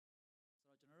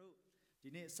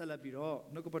ဒီနေ့ဆက်လက်ပြီးတော့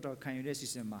နှုတ်ကပတ်တော်ခံယူတဲ့စီ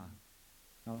စဉ်မှာ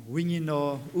ဝိညာဉ်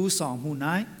တော်ဥဆောင်မှု၌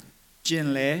ကျင်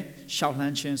လဲရှောက်လှ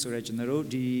မ်းခြင်းဆိုရဲကျွန်တော်တို့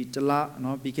ဒီတလ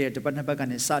နော်ပြီးခဲ့တဲ့တစ်ပတ်နှစ်ပတ်က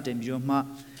နေစတင်ပြီးတော့မှ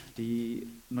ဒီ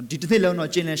တစ်နှစ်လုံး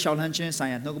တော့ကျင်လဲရှောက်လှမ်းခြင်းဆို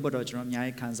င်ရာနှုတ်ကပတ်တော်ကျွန်တော်အများ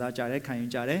ကြီးခံစားကြတယ်ခံယူ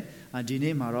ကြတယ်ဒီ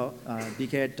နေ့မှာတော့ပြီး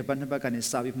ခဲ့တဲ့တစ်ပတ်နှစ်ပတ်ကနေ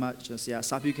စပြီးမှဆရာ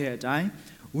စပြုခဲ့တဲ့အတိုင်း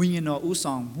ဝိညာဉ်တော်ဥ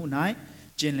ဆောင်မှု၌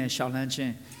ကျင်လဲရှောက်လှမ်းခြ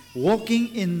င်း walking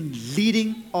in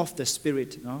leading of the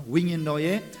spirit နော်ဝိညာဉ်တော်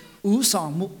ရဲ့ဥဆော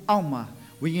င်မှုအောက်မှာ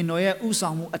ဝိညာဉ်တော်ရဲ့ဥဆော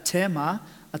င်မှုအထဲမှာ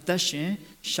အသက်ရှင်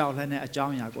ရှောက်လှမ်းတဲ့အကြော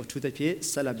င်းအရာကိုအထူးသဖြင့်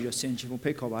ဆက်လက်ပြီးတော့ဆင်ခြင်ဖို့ဖိ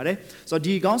တ်ခေါ်ပါတယ်ဆိုတော့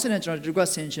ဒီကောင်းစင်နဲ့ကျွန်တော်တို့က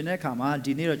ဆင်ခြင်တဲ့အခါမှာ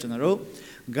ဒီနေ့တော့ကျွန်တော်တို့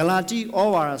ဂလာတိဩ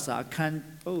ဝါဒစာအခန်း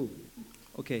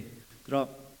okay တော့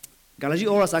ဂလာတိ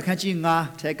ဩဝါဒစာအခန်းကြီး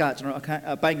9ထက်ကကျွန်တော်အခန်း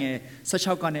အပိုင်ငယ်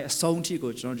16ကနေအဆုံးထိ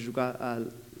ကိုကျွန်တော်တို့က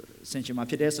ဆင်ခြင်မှာ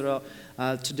ဖြစ်တယ်ဆိုတော့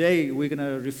today we're going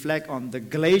to reflect on the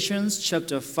Galatians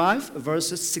chapter 5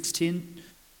 verses 16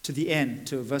 to the end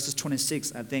to verses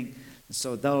 26 I think.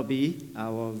 So that will be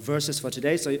our verses for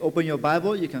today. So you open your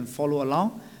Bible, you can follow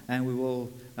along, and we will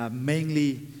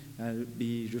mainly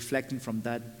be reflecting from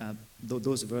that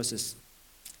those verses.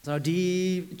 So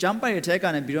the jump by the take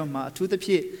on a bit of my to the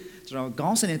pit. So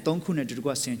Gons and Tonku and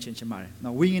Duga Saint Chinchamare.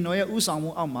 Now we know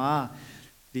Usamu Ama.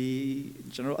 The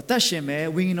general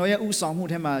attachment, wing no ya usamu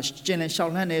tema, Jen and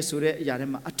Shalan Sure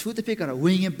Yadema, a to the picker,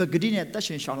 wing and Bagadina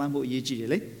attachment Shalambo Yiji.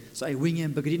 So I wing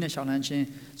and Bagadina Shalan,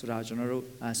 so our general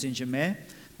Saint Germain.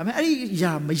 I mean,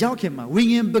 ya, Mayakema,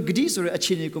 wing and Bagadis or a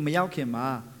Chinico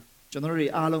Mayakema, generally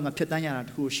along a Petanya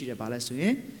who she a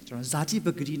balasue, Zati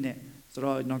Bagadine,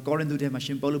 so not going to the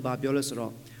machine bolu babiolas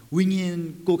or wing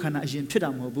and Kokana Ajin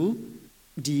Pida Mobu,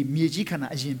 the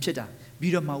Mijikana Ajin Pida,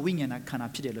 Bidoma wing and a Kana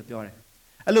Pida Lopore.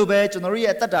 အဲ့လိုပဲကျွန်တော်တို့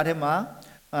ရဲ့တတ်တာထဲမှာ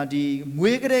ဒီ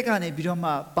မွေးကလေးကနေပြီးတော့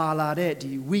မှပါလာတဲ့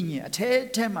ဒီဝိညာဉ်အ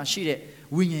ထဲမှာရှိတဲ့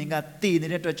ဝိညာဉ်ကတည်နေ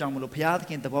တဲ့အတွက်ကြောင့်မလို့ဘုရားသ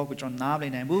ခင်သဘောကိုကျွန်တော်နားမလ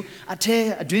ည်နိုင်ဘူးအထဲ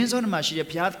အတွင်းဆုံးမှာရှိတဲ့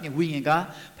ဘုရားသခင်ဝိညာဉ်က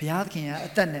ဘုရားသခင်ရဲ့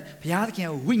အသက်နဲ့ဘုရားသခင်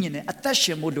ရဲ့ဝိညာဉ်နဲ့အသက်ရှ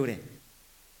င်ဖို့လိုတယ်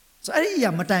ဆိုအဲ့ဒီအရာ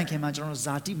မတိုင်ခင်မှာကျွန်တော်တို့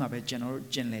ဇာတိမှာပဲကျွန်တော်တို့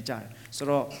ကျင်လည်ကြတယ်ဆို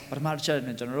တော့ပထမတစ်ချက်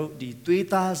နဲ့ကျွန်တော်တို့ဒီသွေး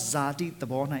သားဇာတိသ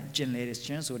ဘော၌ကျင်လည်တဲ့ခြ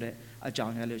င်းဆိုတဲ့အကြော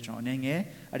င်းအရာလေးကျွန်တော်အနေငယ်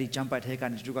အဲ့ဒီကျမ်းပိုက်ထဲက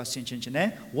နေသူကဆင်ခြင်ခြင်းနဲ့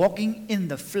walking in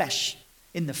the flesh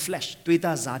သွေး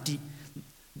သားဇာတိ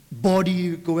body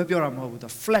ကိုပဲပြောတာမဟုတ်ဘူး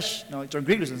the flesh နော်ကျွန်တော်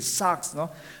Greek လို့ဆိုရင် sarx နော်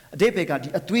အတိတ်ဘက်ကဒီ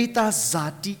အသွေးသားဇာ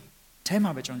တိထဲ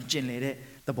မှာပဲကျွန်တော်ကျင်လည်တဲ့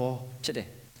သဘောဖြစ်တယ်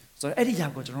ဆိုတော့အဲ့ဒီຢာ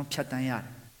ကိုကျွန်တော်ဖြတ်တန်းရ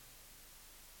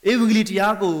တယ်ဧဝံဂေလိတ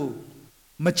ရားကို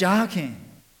မကြားခင်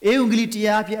ဧဝံဂေလိတ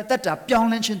ရားဖြစ်အသက်တာပြောင်း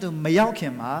လဲခြင်းတို့မရောက်ခ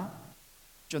င်မှာ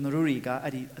ကျွန်တော်တို့တွေက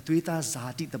အဲ့ဒီအသွေးသားဇာ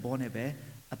တိသဘောနဲ့ပဲ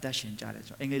အသက်ရှင်ကြတယ်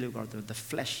ဆိုတော့အင်္ဂလိပ်လိုကတော့ the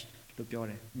flesh လို့ပြော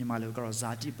တယ်မြန်မာလိုကတော့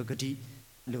ဇာတိပဂတိ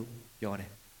လို့ပြောတယ်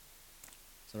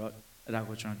ဆိုတော့အဲ့ဒါ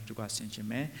ကိုကျွန်တော်တို့ကဆင်ခြင်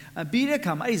မယ်ပြီးတဲ့အ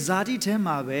ခါမှာအဲ့ဒီဇာတိထဲ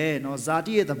မှာပဲเนาะဇာ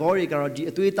တိရဲ့သဘောတွေကတော့ဒီ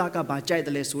အသွေးသားကဘာကြိုက်တ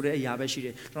ယ်လဲဆိုတဲ့အရာပဲရှိတ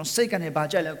ယ်ကျွန်တော်စိတ်ကနေဘာ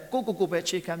ကြိုက်လဲကိုပဲအ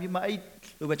ခြေခံပြီးမှအဲ့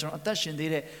လိုပဲကျွန်တော်အသက်ရှင်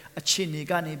သေးတဲ့အခြေအနေ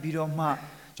ကနေပြီးတော့မှ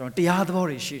ကျွန်တော်တရားသဘော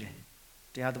တွေရှိတယ်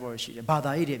ဘာ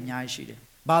သာရေးတွေအများကြီးရှိတယ်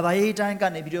ဘာသာရေးအတိုင်းက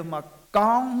နေပြီးတော့မှ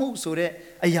ကောင်းမှုဆိုတဲ့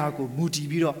အရာကိုမူတည်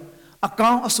ပြီးတော့အ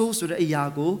ကောင်းအဆိုးဆိုတဲ့အရာ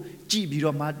ကိုကြည့်ပြီး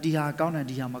တော့မှဒီဟာကောင်းတယ်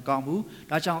ဒီဟာမကောင်းဘူး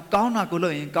ဒါကြောင့်ကောင်းတာကိုလု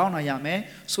ပ်ရင်ကောင်းတာရမယ်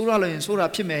ဆိုးတာလုပ်ရင်ဆိုးတာ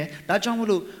ဖြစ်မယ်ဒါကြောင့်မ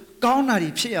လို့ကောင်းတာတွေ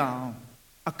ဖြစ်အောင်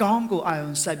အကောင်းကိုအာ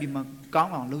ရုံစိုက်ပြီးမှကော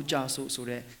င်းအောင်လုပ်ကြဆို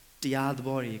တဲ့တရားသ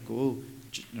ဘောတွေကို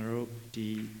ကျွန်တော်တို့ဒီ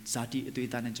ဇာတိအသွေး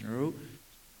သားနဲ့ကျွန်တော်တို့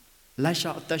လက်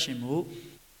လျှောက်အသက်ရှင်မှု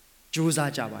ကြိုး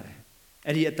စားကြပါတယ်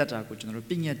အဲ့ဒီအသက်တာကိုကျွန်တော်တို့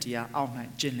ပြည့်ညက်တရားအောက်၌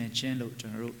ကျင့်လည်ခြင်းလို့ကျွ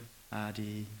န်တော်တို့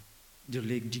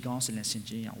ဒီကောင်းစင်နဲ့ဆင်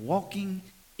ခြင်ရအောင် walking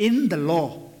in the law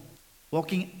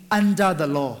walking under the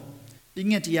law ပြည့်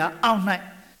ညက်တရားအောက်၌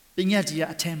ပြည့်ညက်တရား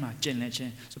အထက်မှာကျင့်လည်ခြ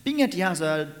င်းဆိုပြည့်ညက်တရားဆို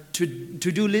တာ to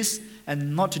do list and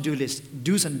not to do list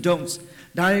do's and don'ts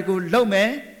ဒါတွေကိုလုပ်မယ်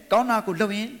ကောင်းတာကိုလု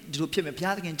ပ်ရင်ဒီလိုဖြစ်မယ်ဘု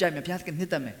ရားသခင်ကြိုက်မယ်ဘုရားသခင်နှ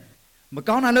စ်သက်မယ်မ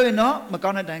ကောင်းတာလုပ်ရင်တော့မကော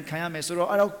င်းတဲ့အတိုင်းခံရမယ်ဆိုတော့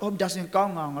အဲ့တော့ဟုတ်ဒါဆိုရင်ကော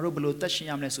င်းငါတို့ဘယ်လိုသက်ရှင်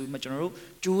ရမလဲဆိုပြီးမှကျွန်တော်တို့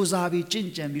ကြိုးစားပြီးကြင်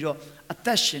ကြံပြီးတော့အသ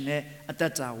က်ရှင်တဲ့အသ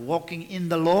က်တာ walking in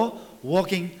the law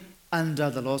walking under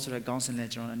the law ဆိုတဲ့ကောင်းစင်နဲ့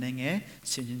ကျွန်တော်အနေငယ်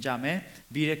ဆင်ခြင်ကြမယ်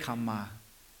ပြီးတဲ့အခါမှာ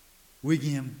ဝိ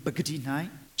ညာဉ်ပဂတိ၌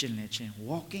ကျင့်လည်ခြင်း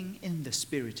walking in the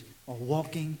spirit or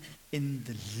walking in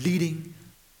the leading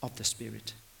of the spirit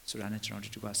ဆိုတာနဲ့ကျွန်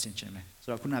တော်တို့ကဆင်ခြင်မယ်ဆို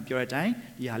တော့ခုနပြောတဲ့အတိုင်း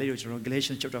ဒီဟာလေးကိုကျွန်တော်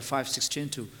Galatians chapter 5:16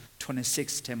 to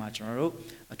 26ထဲမှာကျွန်တော်တို့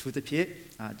အထူးသဖြင့်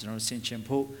ကျွန်တော်တို့ဆင်ခြင်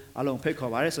ဖို့အလုံးဖိတ်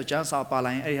ခေါ်ပါတယ်ဆိုကျမ်းစာပါ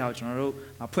လာရင်အဲ့ဒီဟာကိုကျွန်တော်တို့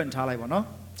ဖွင့်ထားလိုက်ပါနော်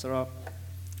ဆိုတော့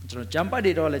ကျွန်တော်ကျမ်းပတ်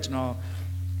တွေတော့လည်းကျွန်တော်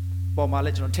ပေါ်မှာလ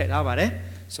ည်းကျွန်တော်ထည့်ထားပါတယ်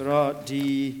ဆိုတော့ဒီ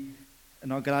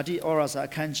နော်ဂလာတိဩဝါဒစာ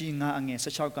အခန်းကြီး9အငယ်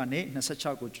16ကနေ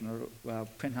26ကိုကျွန်တော်တို့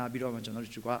ဖွင့်ထားပြီးတော့ကျွန်တော်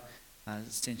တို့က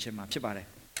ဆင်ခြင်မှာဖြစ်ပါတယ်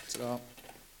ဆိုတော့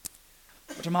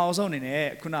ပထမအဆုံးအနေနဲ့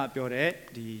ခုနပြောတဲ့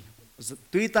ဒီ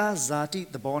သွေးသားဇာတိ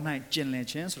သဘော၌ကျင်လည်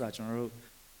ခြင်းဆိုတာကျွန်တော်တို့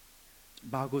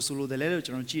Bago solo the letter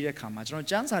to Chile Kama,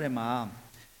 Chance Arema,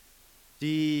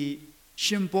 the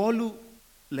Shimpolu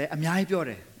le Amiai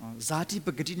Piore, Zati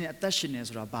Pagatin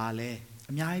attachines or Bale,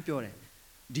 Amiai Piore,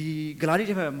 the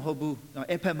Gladiatum Hobu,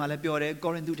 Epe Malapiore,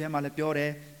 Corindu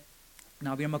Malapiore,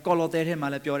 now we are Macolo there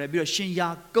Malapiore, Biro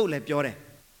Shinya Go Lepiore,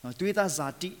 Tuita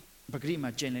Zati,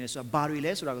 Pagrima General, so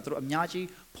Bariles or Amiachi,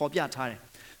 Popia Tare.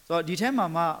 So the time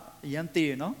Mama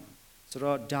Yanti, no? So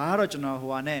Darajana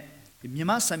Huane.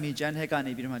 Mima Sami Jan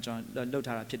Hegani Birmajan, the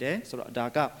Lotara Pide, so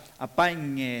Daka, a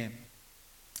buying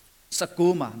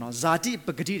Sakuma, no Zati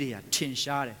Pagadiria,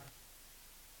 Chinshare.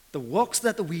 The works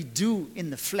that we do in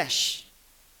the flesh,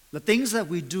 the things that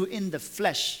we do in the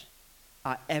flesh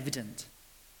are evident.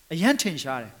 A yan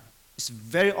Chinshare is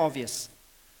very obvious.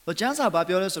 The Jansa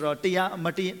Babiola, so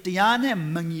Tiane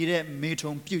Mangire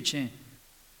Meton Puchin.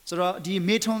 So the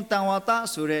Meton Tawata,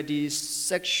 so the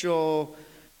sexual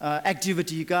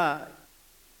activity,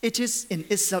 it is in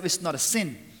itself is not a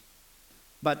sin,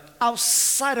 but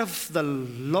outside of the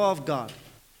law of God.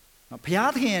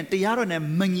 Payathin, Tiarone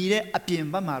Mangire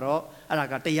Apim Bamaro,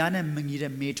 Araga Tiane Mangire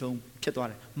Metum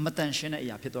Petore,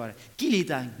 Matanshina Petore,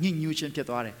 Kilita, Ninuchin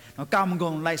Petore, no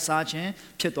Kamgon like Sargent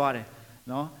Petore,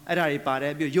 no Adari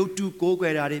Pare, Yotu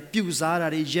Goguerari,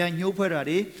 Puzari, Jan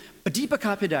Yoperari. Deeper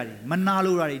capidari,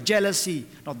 manalurari, jealousy,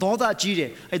 no daughter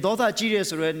Gire, a daughter Gire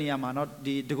is already not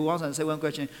the go on and say one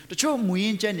question. The show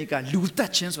Muin Jenica,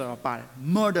 Lutachins or a par,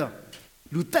 murder,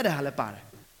 Lutada Halapare.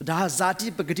 The Zati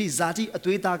Pagati Zati, a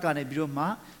Tuitaka and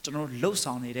Biroma, general low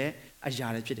sound it, a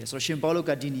Jarapide, so Shimbolo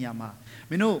Gardiniama.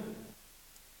 Mino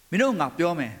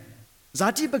Napiome,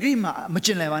 Zati Pagrima,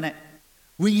 Machinlevane,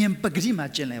 Winging Pagrima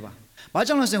Chenleva.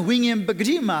 Bajanos and Winging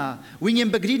Bagrima,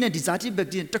 Winging Bagrina, Dizati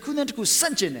Bagdin, Takunaku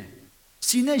Sanchene,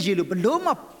 Sina Jilu,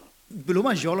 Beloma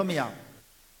Jolomia,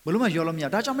 Beloma Jolomia,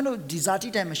 Dajamano,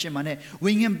 Dizati time Shemane,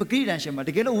 Winging Bagrina Shema,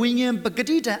 the Gelo Winging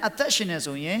Bagrita attachines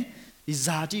on ye,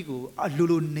 Dizatigo, a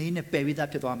Lulu Nane,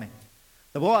 Pevita Petame.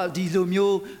 The ball,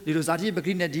 Dilumio, Diluzati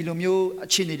Bagrina, Dilumio,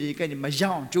 Chini,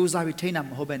 Majan, Josavi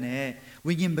Tenam Hobene,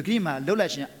 Winging Bagrima, Lola,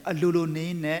 a Lulu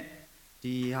Nane,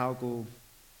 the Hago.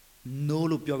 No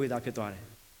lupio with Aketore.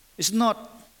 It's not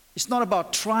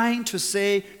about trying to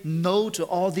say no to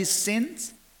all these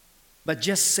sins, but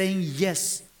just saying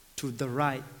yes to the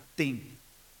right thing.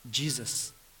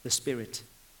 Jesus, the Spirit.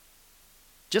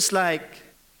 Just like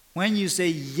when you say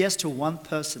yes to one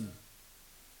person,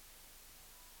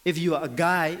 if you are a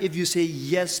guy, if you say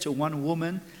yes to one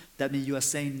woman, that means you are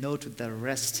saying no to the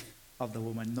rest of the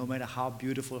woman, no matter how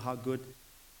beautiful, how good,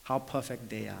 how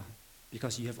perfect they are.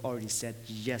 Because you have already said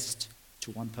yes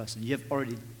to one person. You have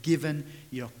already given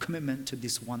your commitment to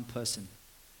this one person.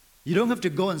 You don't have to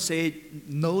go and say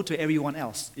no to everyone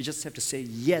else. You just have to say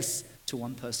yes to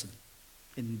one person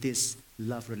in this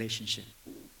love relationship.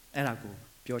 Erago,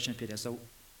 Piochen Peter. So,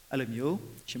 Alamio,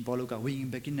 Shimboluka, winging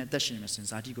back in a dashing machine,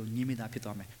 Zatigo, Nimida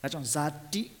Pitome. That's on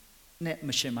Zati. Net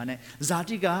Machine,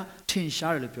 Zatiga, Tin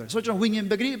Charlotte. So, John Winging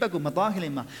Bagri Bagu,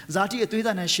 Madahilima, Zati, a Twitter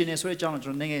and Shine, so John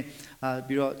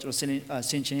Bureau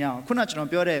Sinchian, Kunachon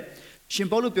Piore,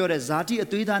 Shimbolu Piore, Zati, a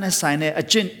Twitter and a sign, a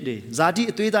gently, Zati,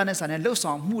 a Twitter and a sign, and low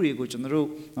song, Muri, which on the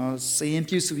road, saying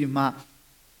Pusubima,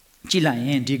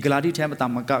 Chilain, the Gladi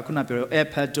Tamatamaga, Kunapio,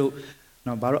 Airpado,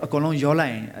 no Baro, a colon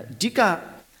Yolain, Dika.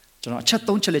 Chat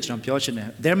don't challenge on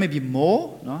Piochine. There may be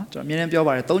more, no? Million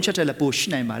Pio, don't chat a push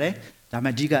name, Mare. When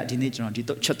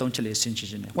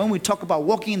we talk about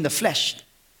walking in the flesh,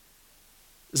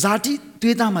 Zati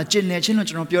Tuidama Jin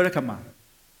Chino Pure Kama.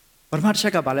 But much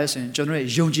check about lesson, generate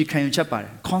Yonji Kayan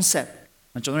Chapare, concept,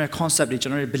 and generate concept,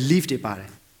 generate belief de pare.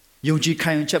 Yonji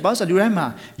Kayan Chabasa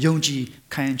Lurama, Yonji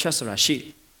Kayan Chasara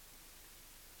she.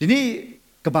 Dini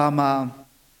Kabama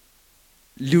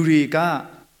Luriga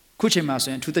Kuchimas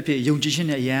and to the P.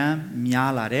 Yonji Yam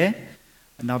Mialare,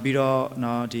 Nabiro,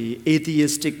 no, the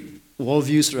atheistic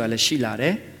worldviews rale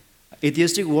shilare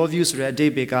atheistic worldviews rale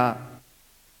debeka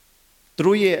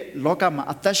through lokama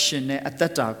attachment ne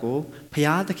atata ko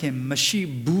phaya thakhin mashi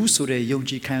bu so de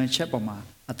yongji khan chet paw ma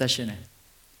attachment ne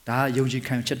da yongji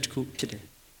khan chet tku phit de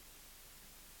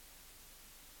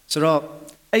so ro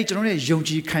ai chano ne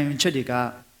yongji khan chet de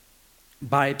ka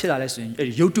ba phit la le so yin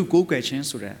yautu ko kwel chin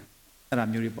so de ara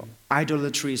myo ri paw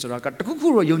idolatry so da ka takku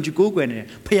khu ro yongji ko kwel ne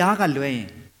phaya ka lwe yin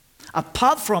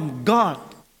apart from God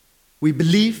we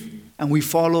believe and we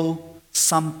follow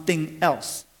something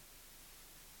else.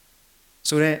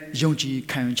 So that Yongji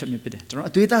Kayan Chapman Pide.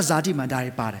 Tuita Zati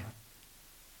Madari Pare.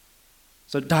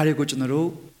 So Dari go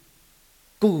general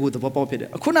go the Papa Pide.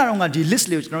 A Kunaranga de list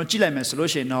lives no Chile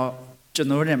solution no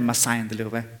general Massain the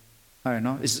little way. I don't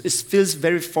know. It feels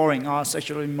very foreign.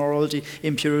 Sexual immorality,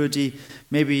 impurity,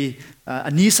 maybe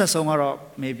anisa songaro,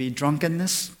 maybe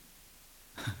drunkenness,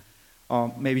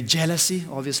 or maybe jealousy,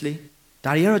 obviously.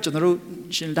 Dariero general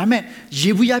dame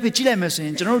yibuya be chile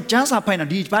mesin general jansa paina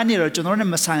di panero general ne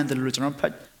masan de lu general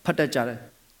pata jare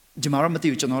jimaro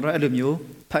mati general elumyo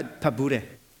pabude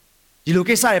di lo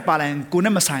kesa e palan ko ne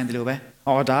masan de lo be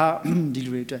da di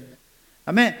lu de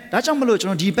ame da chang mlo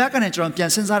general di back ne general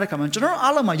pian sin sa de khama general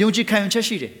ala ma yongji khan chet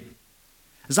shi de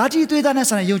zati twe da ne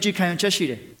san yongji khan chet shi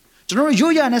de general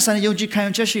yoya ne san yongji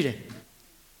khan chet shi de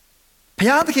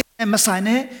phaya de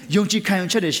Masane, Yongji Kayon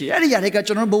Chedeshi, Ariaka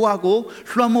General Boago,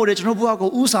 Flamore, General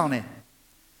Boago, Usane.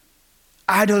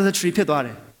 Idolatry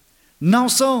Pedore. Now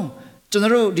so,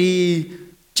 General, the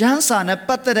Jansan, a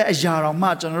patter a jar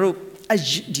ma, General,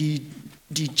 the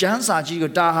Jansa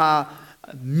Gigodaha,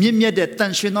 Mimia de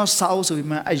Tensional South of a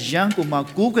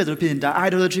Yankuma, Google the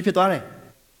idolatry Pedore.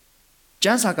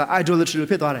 Jansaka idolatry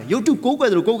Pedore. You do Google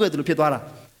the Pedora.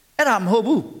 And I'm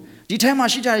Hobu. The time I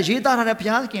see that she thought I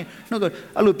had no good.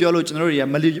 I look your general,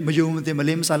 Majum, the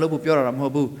Malim Salobu, Pura,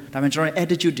 Mobu, Dimensional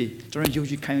attitude, during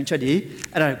Yuji Kayan Chadi,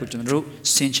 and I could general,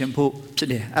 Saint Champo,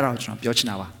 today, around Trump,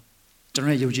 Yochinawa.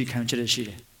 General Yuji Kayan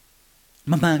Chadi.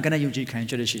 Mamma gonna Yuji Kayan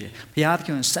Chadi.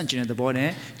 Piatkin Sanchin at the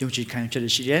body, Yuji Kayan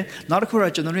Chadi. Not a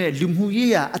correct general,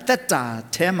 Lumuia, Ateta,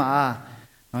 Tema,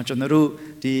 not general,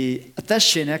 the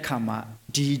Atashina Kama,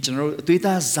 the general,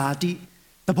 Tuita Zati.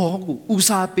 The Bogu,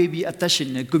 Usa baby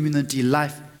attaching a community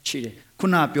life, she.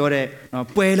 Kuna Piore,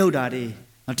 Puelo Daddy,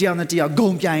 Tianatia,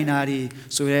 Gompianari,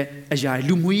 so a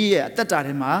Lumui at that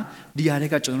Tarima, the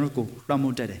Areka General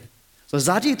Ramotede. So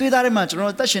Zati to Darima,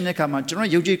 General Tashinekama, General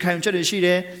Yuji Kaimcha, she,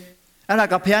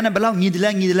 Araka Piana belong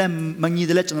Nidlam,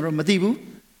 Manidele General Matibu,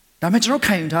 Dimensional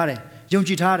Kaimtare,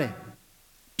 Yonji Tare,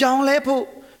 John Lepo,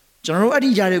 General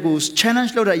Adi Yarigos,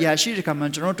 challenge Loda Yashi,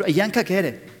 General to a Yanka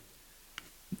Kere.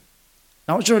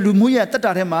 Now, Lumuya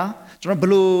Tatarema, General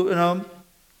Blue,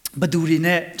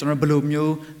 Badurine, General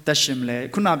Blumio, Tashimle,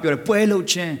 Kunap, your Puelo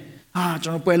Chen,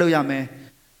 General Puelo Yame.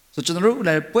 So,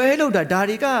 General Puelo da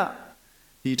Dariga,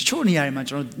 the Choniarima,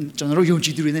 General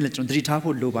Yuji during the election, 3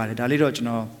 tapo loba, Daliro,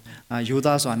 General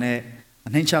Yudas on a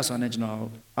Nenchas on a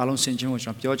General Alon Saint George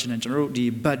of George and General,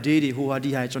 the Badidi who are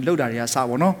the Lodaria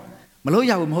Savono,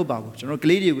 Maloya Moba, General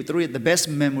Glady with the best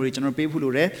memory, General people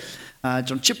who read.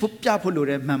 John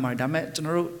Chipupia memory,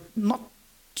 general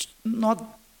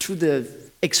not to the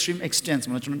extreme extent,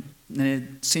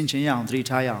 Sinchen Yang, 3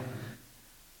 Taya.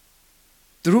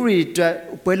 Through it,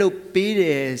 Puelo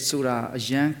Pede Sura, a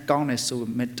young countess, so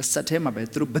met the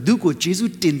Satema through Baduko, Jesus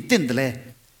Tintindle,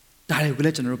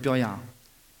 Direct General Pioya.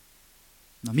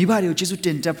 Namibari, Jesus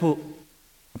Tintapo,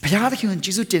 Piatkin,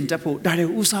 Jesus Tintapo,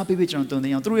 Direct Usa Baby John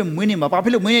Tony, through him winning, a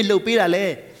popular winning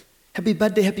Lopera. Happy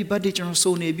birthday, General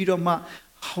Sony, Bidoma,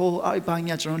 how I bang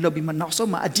ya, General Lobby,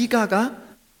 Nasoma, Adigaga.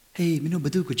 Hey, Mino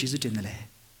Baduko Jesu in the lay.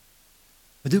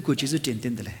 Baduko Jesu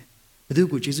in the lay.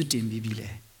 Baduko Jesu in Bibile.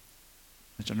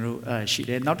 General, she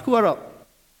did not go up.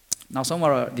 Now,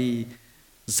 somewhere the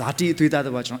Zati to that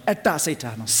watch on Etta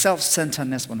Satan,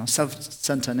 self-centeredness,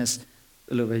 self-centeredness,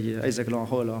 Isaac Long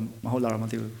Holo, Mahola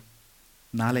Matthew,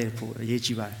 Nale for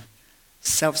Yechiva.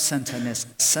 Self-centeredness,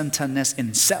 centeredness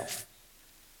in self.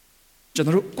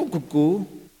 General Kuku,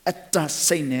 Etta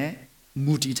Sane,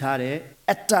 Mutitare,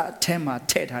 Etta Tema,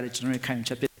 Ted General Kind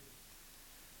Chapit.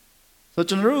 So,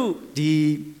 General,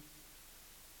 the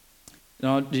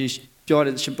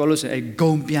Jordan Shimpolos, a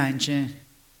Gombian,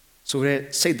 so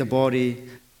that say the body,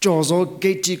 Jozo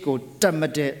Gatiko,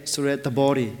 Tamate, so that the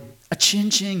body, a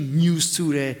changing new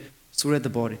sure, so that the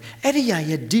body.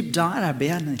 Eddie, deep down, a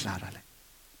bayan larale.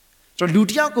 So,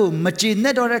 Lutiaco,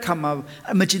 Machinet or a come, a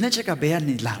Machinetica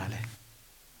bayan larale.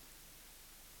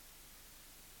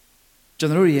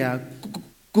 General,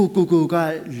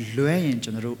 Kukuga, Luan,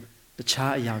 General, the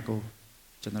Cha Yago,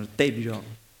 General Debut.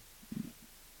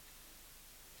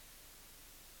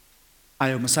 I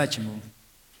am Masachimu,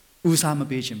 Usama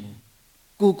Bechimu,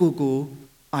 Kuku,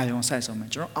 I am Saison,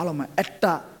 General Alama,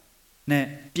 Etta,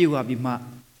 Ne, Piwa Bima,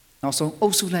 now so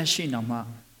Osula Shinama,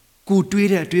 Ku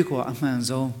Tweeder Dwiko, a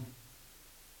manzo.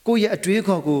 Go ya a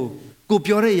Dwiko, go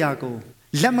Piore Yago,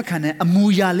 Lamakane, a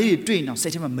Muyali, Twin, now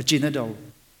set him a Machinado.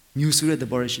 New Sura the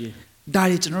Borishi.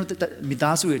 Dari General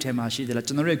Midasu Temashi, the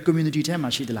General Community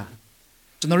Temashi de la.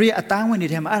 General a time when it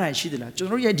him Arashi de la.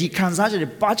 General di Kanza, the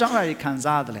Pajara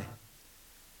Kanzadle.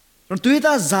 From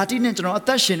Twitter Zatin and General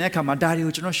Tashin Ekama,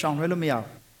 Dari, General Sean Relomia.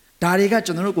 Dari got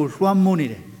General Juan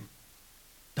Monide.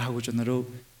 Dago General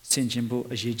Saint Jimbo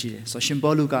Ajiji. So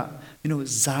Shimboluga,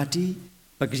 Zati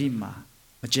Pagrima,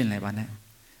 Machin Lebane.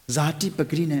 Zati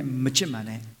Pagrine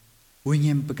Machimane.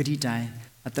 William Pagritai.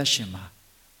 အသက်ရှင်ပါ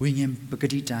ဝိညာဉ်ပက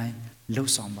တိတိုင်းလှု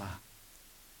ပ်ဆောင်ပါ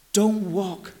Don't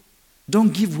walk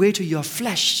don't give way to your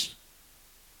flesh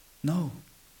no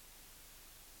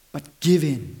but give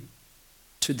in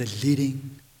to the leading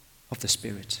of the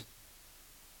Spirit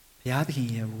ဘုရားသခင်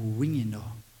ရဲ့ဝိညာဉ်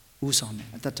တော်ဦးဆောင်တဲ့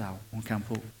အသက်တာကိုဝန်ခံ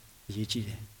ဖို့အရေးကြီး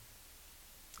တယ်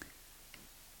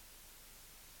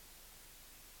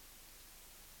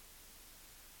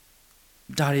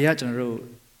ဒါတွေကကျွန်တော်တို့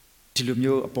ဒီလို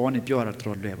မျိုးအပေါ်ကနေပြောရတာတော်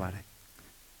တော်လွယ်ပါတယ်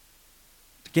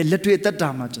တကယ်လက်တွေ့အသက်တာ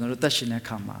မှာကျွန်တော်တို့သက်ရှင်တဲ့အ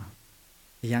ခါမှာ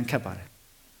အရန်ခက်ပါတယ်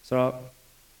ဆိုတော့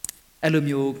အဲ့လို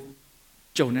မျိုး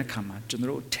ကြုံတဲ့အခါမှာကျွန်တော်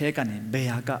တို့အထဲကနေဘယ်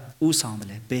ဟာကဥဆောင်တယ်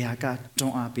လဲဘယ်ဟာကတွ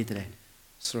န်းအားပေးတယ်လဲ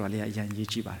ဆိုတာလေးအရန်ရေး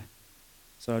ကြည့်ပါတယ်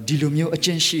ဆိုတော့ဒီလိုမျိုးအကျ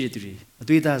င့်ရှိတဲ့သူတွေအ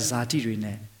သွေးသားဇာတိတွေ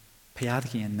နဲ့ဘုရားသ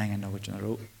ခင်ရဲ့နိုင်ငံတော်ကိုကျွန်တော်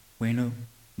တို့ဝင်လို့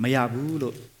မရဘူး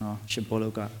လို့နော်ရှင်ပေါလု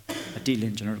ကအတိလ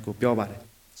င်းကျွန်တော်တို့ကိုပြောပါတယ်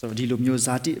ဆိုတော့ဒီလိုမျိုး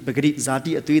ဇာတိပဂရိဇာ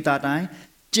တိအသွေးသားတိုင်း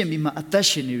ကျင့်ပြီးမှအသက်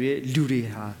ရှင်နေတဲ့လူတွေ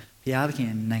ဟာဘုရားသခင်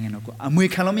ရဲ့နိုင်ငံတော်ကိုအမွေ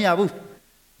ခံလို့မရဘူး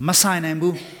မဆိုင်နိုင်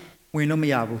ဘူးဝင်လို့မ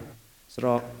ရဘူးဆို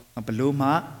တော့ဘလို့မှ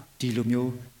ဒီလို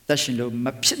မျိုးသက်ရှင်လို့မ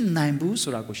ဖြစ်နိုင်ဘူး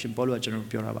ဆိုတာကိုရှင်ပေါလုကကျွန်တော်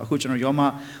ပြောတာပါအခုကျွန်တော်ယောမဩ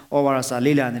ဝါဒစာ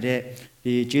လေ့လာနေတဲ့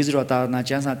ဒီကျေးဇူးတော်သာသနာ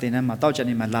ကျမ်းစာသင်တန်းမှာတောက်ချ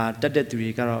နေမှာလာတက်တဲ့သူတွေ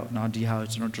ကတော့နော်ဒီဟာကို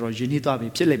ကျွန်တော်တော်တော်ရင်းနှီးသွားပြီ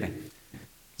ဖြစ်လိမ့်မယ်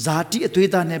ဇာတိအသွေး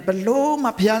သားနဲ့ဘလို့မှ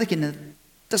ဘုရားသခင်နဲ့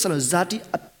တက်ဆလို့ဇာတိ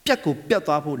အပြတ်ကိုပြတ်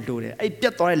သွားဖို့လိုတယ်အဲ့ပြ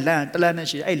တ်သွားတဲ့လမ်းတလမ်းနဲ့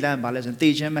ရှိတယ်အဲ့လမ်းဘာလဲဆိုရင်တေ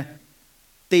ခြင်းပဲ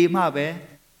တေမှပဲ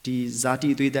ဒီဇာတိ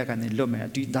အသွေးသားကနေလွတ်မယ်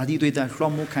ဒီဇာတိအသွေးသားလွှ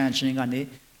မ်းမိုးခံခြင်းကနေ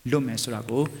လွတ်မယ်ဆိုတာ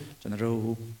ကိုကျွန်တော်တို့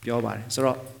ပြောပါတယ်ဆို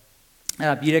တော့အဲ့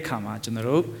ဒါပြီးတဲ့ခါမှာကျွန်တော်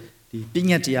တို့ဒီပ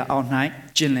ညတ်တရားအောက်၌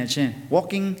ကျင့်လည်ခြင်း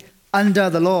walking under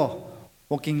the law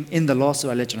walking in the law ဆို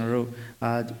တာလည်းကျွန်တော်တို့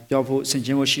ပြောဖို့ဆင်ခြ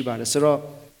င်ဖို့ရှိပါတယ်ဆိုတော့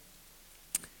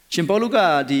ရှင်ပေါလုက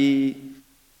ဒီ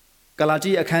ဂလာ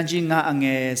တိအခန်းကြီး9အင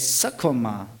ယ်16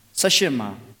မှာ18မှာ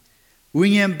ဝိ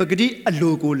ညာဉ်ပဂတိအ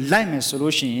လိုကိုလိုက်မယ်ဆို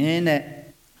လို့ရှိရင်တဲ့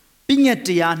ပညတ်တ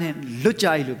ရားနဲ့လွတ်ကြ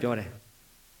යි လို့ပြောတယ်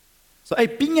ဆိုအဲ့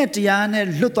ပညတ်တရားနဲ့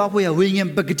လွတ်သွားဖို့ရဝိညာဉ်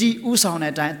ပဂတိဥဆောင်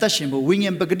တဲ့အတိုင်းအသက်ရှင်ဖို့ဝိညာ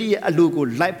ဉ်ပဂတိရဲ့အလိုကို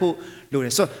လိုက်ဖို့လိုတ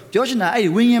ယ်ဆိုပြောချင်တာအဲ့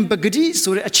ဝိညာဉ်ပဂတိ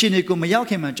ဆိုတဲ့အခြေအနေကိုမရောက်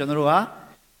ခင်မှာကျွန်တော်တို့ဟာ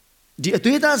ဒီအ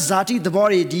သွေးသားဇာတိသဘော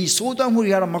တွေဒီစိုးသွမ်းမှု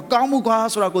တွေကတော့မကောင်းဘူးကွာ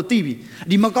ဆိုတာကိုသိပြီ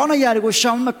ဒီမကောင်းတဲ့ຢာတွေကို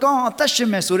ရှောင်မကောင်းအသက်ရှင်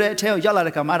မယ်ဆိုတဲ့အထက်ကိုရောက်လာ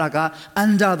တဲ့ခါမှာအဲ့ဒါက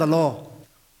under the law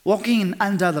walking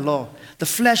under the law the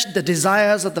flesh the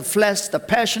desires of the flesh the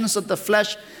passions of the flesh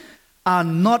are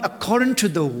not according to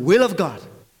the will of God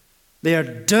they are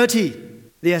dirty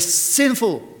they are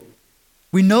sinful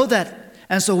we know that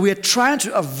and so we are trying to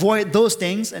avoid those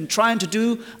things and trying to do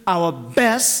our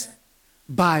best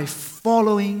by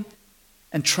following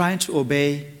and trying to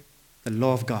obey the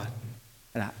law of God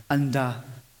under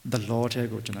the law တဲ့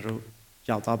ကိုကျွန်တော်တို့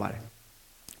ရောက်သွားပါတယ်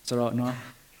ဆိုတော့နော်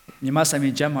မြန်မာစာမ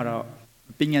င်းကျမ်းမှာတော့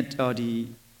ပညတ်ဒီ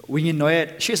ဝိညာဉ်တော်ရဲ့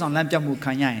ရှေ့ဆောင်လမ်းပြမှု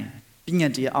ခံရရင်ပည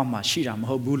တ်တရားအောက်မှာရှိတာမ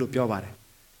ဟုတ်ဘူးလို့ပြောပါတယ်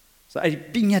ဆိုတော့အဲ့ဒီ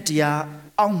ပညတ်တရား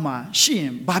အောက်မှာရှိရ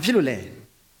င်ဘာဖြစ်လို့လဲ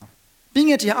ပည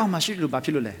တ်တရားအောက်မှာရှိလို့ဘာဖြ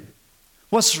စ်လို့လဲ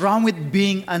What's wrong with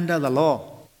being under the law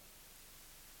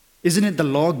Isn't it the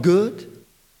law good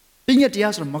ပညတ်တ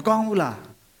ရားဆိုတော့မကောင်းဘူးလား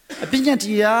အပညတ်တ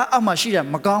ရားအောက်မှာရှိတာ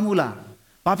မကောင်းဘူးလား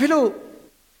ဘာဖြစ်လို့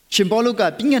ရှင်ပေါလုက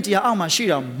ပညတ်တရားအောက်မှာရှိ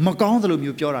တာမကောင်းသလို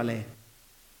မျိုးပြောတာလဲ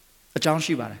အကြောင်း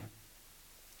ရှိပါတယ်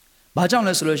ဘာကြောင့်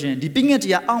လဲဆိုလို့ရှိရင်ဒီပညတ်တ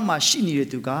ရားအောက်မှာရှိနေတဲ့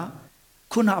သူက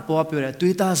ခုနအပေါ်ပြောတဲ့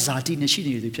သွေးသားဇာတိနဲ့ရှိ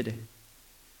နေတဲ့သူဖြစ်တယ်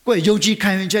ကိုယ့်ရဲ့ယုံကြည်ခံ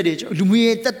ယူချက်တွေလူမျိုး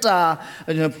ရေးတက်တာ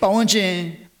ပတ်ဝန်းကျင်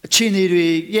အခြေအနေတွေ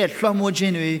ရဲ့လွှမ်းမိုးခြ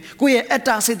င်းတွေကိုယ့်ရဲ့အတ္တ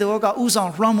စိတ်တော်ကဥဆော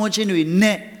င်လွှမ်းမိုးခြင်းတွေ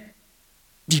နဲ့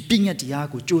ဒီပညတ်တရား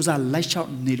ကိုစ조사လိုက်လျှောက်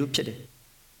နေလို့ဖြစ်တယ်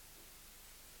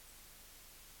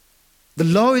The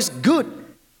law is good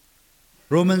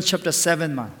Romans chapter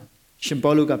 7 မှာရှင်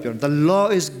ပေါလုကပြောတယ် The law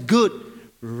is good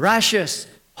righteous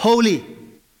holy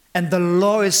and the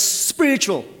law is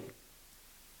spiritual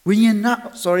ဝိညာဉ်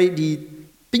sorry ဒီ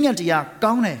ပညတ်တရား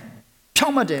ကောင်းတယ်ဖြော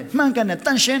င့်မတ်တယ်မှန်ကန်တယ်တ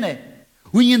န်ရှင်းတယ်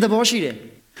ဝိညာဉ်သဘောရှိတယ်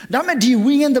ဒါပေမဲ့ဒီ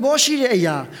ဝိညာဉ်သဘောရှိတဲ့အ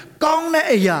ရာကောင်းတဲ့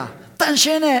အရာတန်ရှ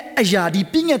င်းတဲ့အရာဒီ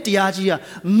ပညတ်တရားကြီးက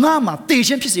ငါမှာတေ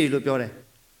ခြင်းဖြစ်စေလို့ပြောတယ်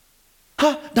ဟာ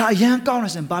ဒါအရန်ကောင်းတ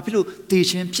ယ်ဆိုရင်ဘာဖြစ်လို့တေ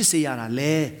ခြင်းဖြစ်စေရတာ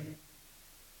လဲ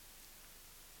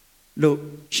လို့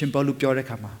ရှင်ပေါလုပြောတဲ့အ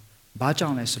ခါမှာဘာကြော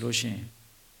င့်လဲဆိုလို့ရှိရင်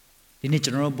ဒီနေ့ကျွ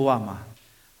န်တော်တို့ဘဝမှာ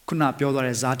ခုနပြောသွား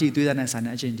တဲ့ဇာတိသွေးသားနဲ့ဆိုင်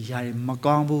တဲ့အချင်းဒီဟာတွေမ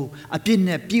ကောင်းဘူးအပြစ်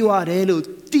နဲ့ပြေဝတယ်လို့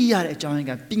သိရတဲ့အကြောင်းရင်း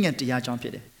ကပညတ်တရားကြောင့်ဖြ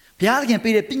စ်တယ်ဘုရားသခင်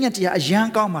ပေးတဲ့ပညတ်တရားအရန်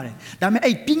ကောင်းပါတယ်ဒါပေမဲ့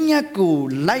အဲ့ပညတ်ကို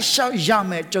လိုက်လျှောက်ရ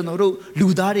မယ်ကျွန်တော်တို့လူ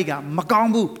သားတွေကမကော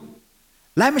င်းဘူး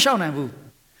လိုက်မလျှောက်နိုင်ဘူး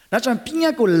ဒါကြောင့်ပည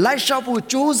တ်ကိုလိုက်လျှောက်ဖို့စ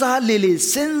조사လေလေ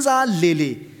စဉ်းစားလေ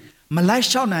လေမလိုက်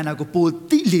လျှောက်နိုင်တာကိုပို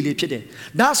သိလေလေဖြစ်တယ်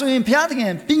ဒါဆိုရင်ဘုရားသခ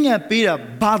င်ပညတ်ပေးတာ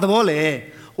ဘာသဘောလဲ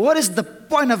What is the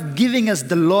point of giving us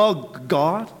the law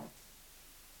God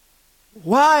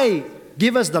Why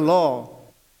give us the law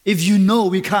if you know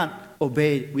we can't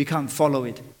obey it, we can't follow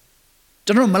it.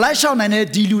 ကျွန်တော်မလိုက်ရှောက်နိုင်တဲ့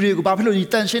ဒီလူတွေကိုဘာဖြစ်လို့ဒီ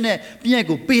တန်ရှင်းတဲ့ပြည့်ညက်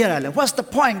ကိုပေးရတာလဲ What's the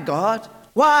point, God?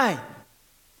 Why?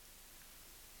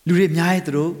 လူတွေအများကြီး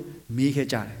သူတို့မေးခဲ့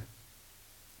ကြတယ်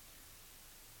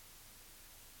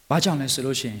ဘာကြောင့်လဲဆို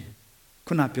လို့ရှိရင်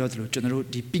ခုနပြောသလိုကျွန်တော်တို့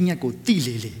ဒီပြည့်ညက်ကိုတိ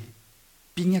လေလေ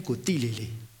ပြည့်ညက်ကိုတိလေလေ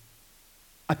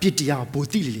အပြစ်တရားကိုပို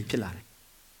တိလေလေဖြစ်လာတယ်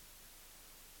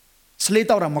စလေး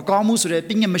တောက်တာမကောင်းဘူးဆိုတဲ့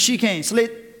ပြည့်ညက်မရှိခင်စလေး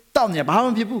တောက်နေဘာမှ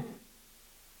မဖြစ်ဘူး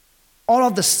all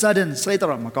of the sudden စလေးတော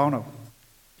က်တာမကောင်းတော့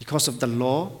because of the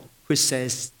law which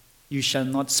says you shall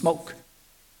not smoke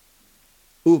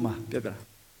ဥမာပြောပြတာ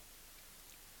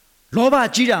လောဘ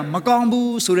ကြီးတာမကောင်း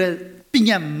ဘူးဆိုတဲ့ပြည့်ည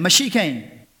က်မရှိခင်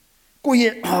ကိုယ့်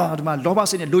ရဲ့ဒီမှာလောဘ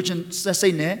စိတ်နဲ့လိုချင်စိ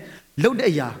တ်နဲ့လုပ်တဲ့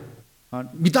အရာ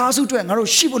မိသားစုအတွက်ငါတို့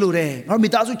ရှိဖို့လိုတယ်ငါတို့မိ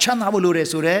သားစုချမ်းသာဖို့လိုတယ်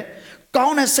ဆိုတော့ကော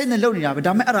င်းတဲ့စိတ်နဲ့လုပ်နေတာပဲ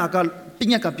ဒါပေမဲ့အဲ့ဒါကပြ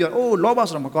ညက်ကပြောအိုးလောဘ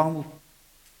ဆိုတော့မကောင်းဘူး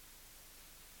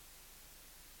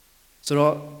ဆို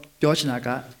တော့ပြောချင်တာက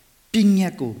ပြည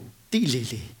က်ကိုတိလေ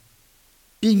လေ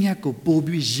ပြညက်ကိုပို့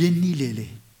ပြီးရင်းနှီးလေလေ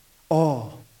oh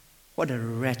what a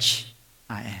wretch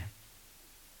I am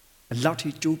အလောက်ထိ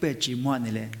ကျိုးပဲ့ကြည်မွ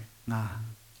နေလဲငါ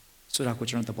ဆိုတာကို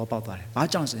ကျွန်တော်သဘောပေါက်သွားတယ်ဘာ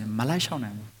ကြောင့်ဆိုရင်မလိုက်ရှောက်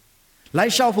နိုင်ဘူးလို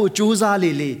က်ရှောက်ဖို့ကြိုးစား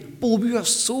လေလေပို့ပြီးတော့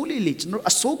စိုးလေလေကျွန်တော်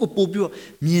အစိုးကိုပို့ပြီးတော့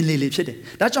မြင်လေလေဖြစ်တယ်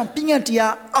ဒါကြောင့်ပြညတ်တ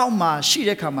ရားအောက်မှာရှိ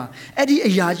တဲ့ခါမှာအဲ့ဒီ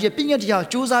အရာကြီးပြညတ်တရား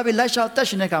ကြိုးစားပြီးလိုက်ရှောက်တက်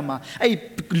ရှင်တဲ့ခါမှာအဲ့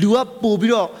လူကပို့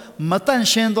ပြီးတော့မတန့်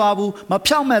ရှင်းသွားဘူးမ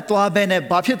ဖြောင့်မတ်သွားဘဲနဲ့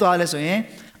ဘာဖြစ်သွားလဲဆိုရင်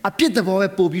အပြစ်သဘောပဲ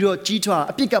ပို့ပြီးတော့ကြီးထွား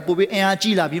အပြစ်ကပို့ပြီးအင်အား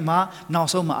ကြီးလာပြီးမှနောက်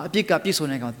ဆုံးမှာအပြစ်ကပြည့်စုံ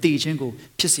တဲ့ကောင်တည်ခြင်းကို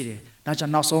ဖြစ်စေတယ်ဒါကြော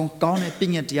င့်နောက်ဆုံးကောင်းတဲ့ပြ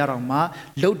ညတ်တရားတော်မှာ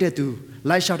လှုပ်တဲ့သူ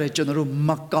လိုက်လျှောက်တဲ့ကျွန်တော်တို့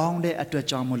မကောင်းတဲ့အတွက်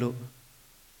ကြောင့်မလို့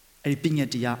အဲ့ဒီပြညတ်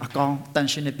တရားအကောင်းတန်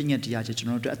ရှင်းတဲ့ပြညတ်တရားကြီးကျွန်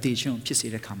တော်တို့အသေးချင်းဖြစ်စေ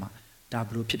တဲ့ခါမှာဒါဘ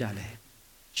လို့ဖြစ်တာလဲ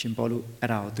ရှင်ပေါလုအဲ့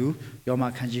ဒါကိုသူယောမ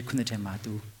ခန်းကြီး9ထဲမှာ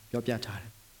သူပြောပြထားတ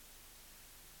ယ်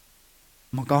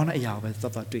မကောင်းတဲ့အရာကိုပဲ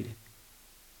သွားတွေ့တယ်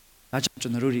ဒါကြောင့်ကျွ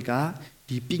န်တော်တို့တွေက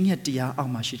ဒီပြညတ်တရားအော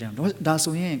က်မှာရှိတယ်ဒါ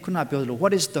ဆိုရင်ခုနပြောသလို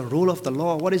what is the role of the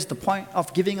law what is the point of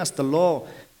giving us the law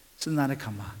စဉ်းစားတဲ့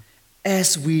ခါမှာ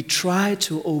as we try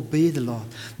to obey the Lord,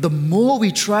 the more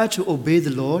we try to obey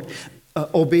the Lord,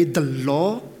 obey the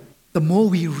law, the more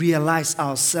we realize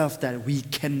ourselves that we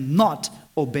cannot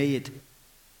obey it.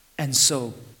 And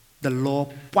so the law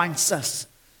points us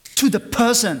to the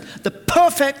person, the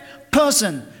perfect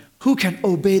person who can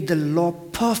obey the law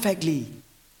perfectly,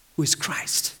 who is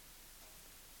Christ.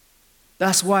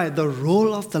 That's why the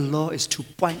role of the law is to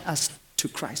point us to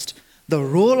Christ. The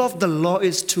role of the law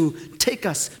is to take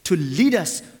us, to lead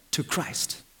us to Christ.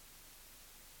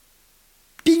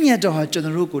 ပြည့်ညတ်တော်ဟာကျွန်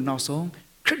တော်တို့ကိုနောက်ဆုံး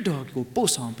ခရစ်တော်ကိုပို့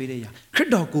ဆောင်ပေးတဲ့အရာခရစ်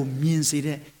တော်ကိုမြင်စေ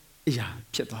တဲ့အရာ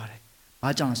ဖြစ်သွားတယ်။ဘာ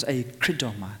ကြောင့်လဲဆိုအဲ့ဒီခရစ်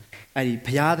တော်မှာအဲ့ဒီ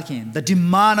ဘုရားသခင် the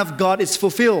demand of God is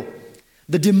fulfilled.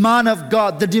 The demand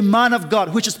of God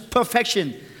which is perfection,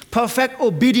 perfect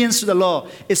obedience to the law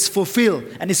is fulfilled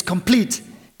and is complete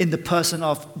in the person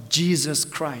of Jesus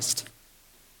Christ.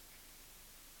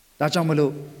 ဒါကြောင့်မ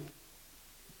လို့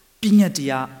ပြညတ်တ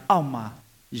ရားအောက်မှာ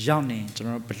ရောက်နေကျွန်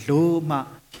တော်ဘလို့မှ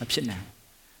မဖြစ်နိုင်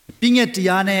ပြညတ်တ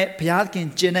ရားနဲ့ဘုရားသခင်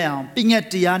ကျင့်တဲ့အောင်ပြညတ်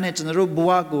တရားနဲ့ကျွန်တော်တို့ဘ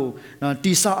ဝကို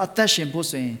တိဆောက်အသက်ရှင်ဖို့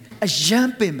ဆိုရင်အယံ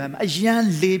ပင်ပန်းအယံ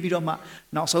လေးပြီးတော့မှ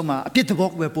နောက်ဆုံးမှာအပြစ်သဘော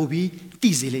ကိုပဲပို့ပြီးတ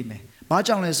ည်စေလိမ့်မယ်။ဘာ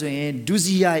ကြောင့်လဲဆိုရင်ဒုစ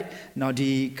ရိုက်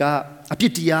ဒီကအပြ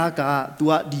စ်တရားက तू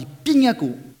ကဒီပြညတ်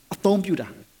ကိုအသုံးပြုတာ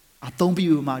အသုံး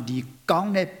ပြုမှဒီကော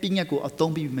င်းတဲ့ပြညတ်ကိုအ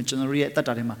သုံးပြုမှကျွန်တော်တို့ရဲ့အသက်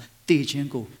တာထဲမှာတည်ခြင်း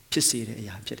ကိုဖြစ်စေတဲ့အ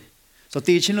ရာဖြစ်တယ်။ဆိုတော့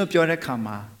တည်ခြင်းလို့ပြောတဲ့အခါ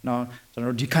မှာကျွန်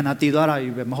တော်တို့ဒီခန္ဓာတည်သွားတာ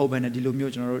ကြီးပဲမဟုတ်ဘဲနဲ့ဒီလို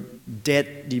မျိုးကျွန်တော်တို့ death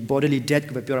ဒီ bodily death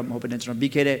ကိုပဲပြောတာမဟုတ်ဘဲနဲ့ကျွန်တော်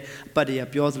ပြီးခဲ့တဲ့အပတ်တည်း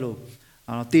ပြောသလို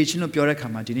တည်ခြင်းလို့ပြောတဲ့အခါ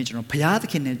မှာဒီနေ့ကျွန်တော်ဘုရားသ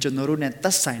ခင်နဲ့ကျွန်တော်တို့နဲ့သ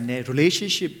က်ဆိုင်တဲ့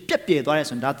relationship ပြည့်ပြည့်သွားတယ်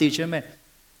ဆိုရင်ဒါတည်ခြင်းပဲ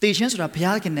တည်ခြင်းဆိုတာဘု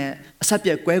ရားသခင်နဲ့အဆက်ပြ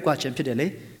ည့်ကွဲကွာခြင်းဖြစ်တယ်လေ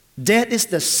Death is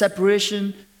the separation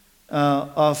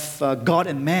of God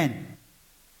and man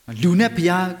လူနဲ့ဘု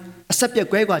ရားအဆက်ပြည့်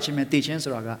ကွဲကွာခြင်းပဲတည်ခြင်း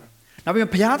ဆိုတာကနောက်ပြီး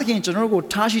ဘုရားသခင်ကျွန်တော်တို့ကို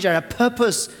ထားရှိကြတဲ့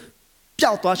purpose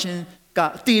ပျောက်သွားခြင်းက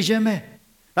တည်ခြင်းပဲ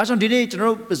ဒါကြောင့်ဒီနေ့ကျွန်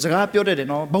တော်တို့စကားပြောတတ်တယ်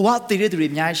နော်ဘဝတည်တဲ့သူတွေ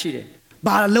အများကြီးရှိတယ်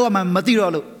ဘာလို့မှမသိ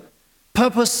တော့လို့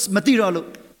purpose မသိတော့လို့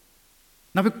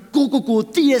နောက်ပြီးကို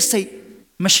တည်ရဲ့စိတ်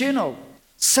မရှင်းတော့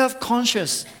self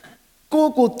conscious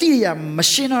ကိုတည်ရမ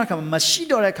ရှင်းတော့တဲ့အခါမှာမရှိ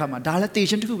တော့တဲ့အခါမှာဒါလည်းတည်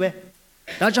ခြင်းတစ်ခုပဲ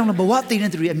ဒါကြောင့်ဘဝတည်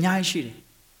တဲ့သူတွေအများကြီးရှိတယ်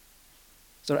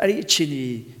ဆိုတော့အဲ့ဒီအခြေအနေ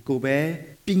ကိုပဲ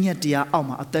ပြညတ်တရားအောက်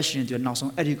မှာအသက်ရှင်နေတဲ့နောက်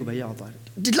ဆုံးအဲ့ဒီကိုပဲရောက်သွားတယ်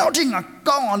ဒီလောက်ထိငါ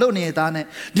ကောင်းအောင်လုပ်နေတာနဲ့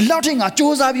ဒီလောက်ထိငါစ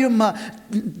조사ပြီးတော့မှ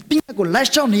ပြညတ်ကိုလိုက်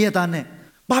ရှောက်နေတာနဲ့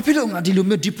ဘာဖြစ်လို့ငါဒီလို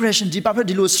မျိုး depression ဒီဘာဖြစ်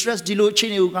ဒီလို stress ဒီလိုအခြေ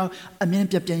အနေကိုငါအမြင်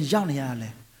ပြန်ရောက်နေရလဲ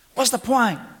What's the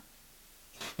point?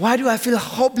 Why do I feel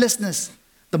hopelessness?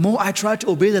 The more I try to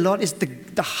obey the Lord is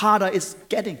the harder it's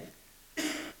getting.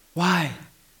 Why?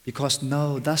 Because no,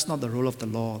 that's not the role of the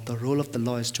law. The role of the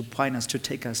law is to point us, to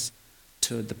take us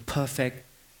to the perfect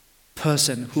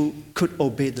person who could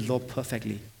obey the law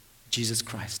perfectly, Jesus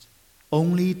Christ.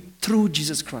 Only through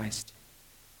Jesus Christ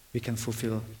we can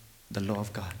fulfill the law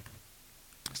of God.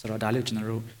 So that dalit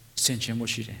general senchen mo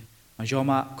shi de.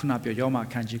 Yoma khuna pyo yoma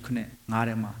khanji khune nga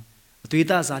de ma.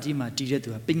 Atwita zati ma ti de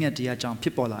tu pingat tia jaung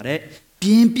phit paw la de.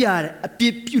 Pian pya de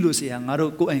apit pyu lo se ya nga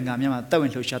do ko ai nga mya ma tat win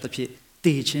hlou sha ta phit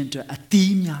te chin twa a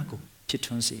ti mya ko phit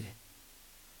thun se de.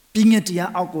 Pingat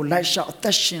tia aw ko lai sha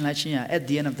atat shin lai chin ya at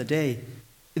the end of the day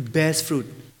it bears fruit,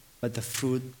 but the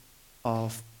fruit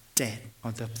of death,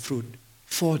 or the fruit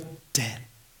for death.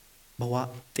 Bawa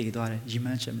te twa de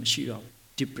yiman chet ma shi do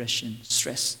depression,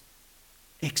 stress,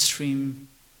 extreme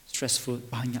stressful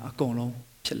ဘာညာအကုန်လုံး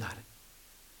ဖြစ်လာတယ်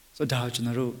ဆိုတော့ဒါကိုကျွန်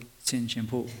တော်တို့ဆင်ခြင်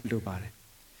ဖို့လိုပါတယ်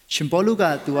ရှင်ပေါလုက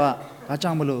तू ကဘာ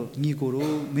ကြောင့်မလို့ညီကို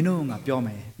တို့မင်းတို့ငါပြောမ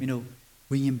ယ်မင်းတို့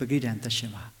ဝိညာဉ်ပဂိတံသက်ရှ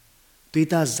င်ပါသွေး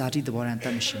သားဇာတိသဘောတန်တ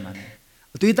တ်မရှိပါနဲ့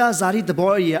အသွေးသားဇာတိသ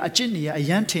ဘောရဲ့အကျင့်တွေအ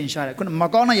ရန်ထင်ရှားတယ်ခုနမ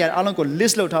ကောင်းတဲ့ຢာအားလုံးကို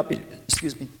list လုပ်ထားပြီ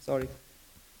excuse me sorry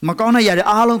မကောင်းတဲ့ຢာတွေ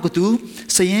အားလုံးကို तू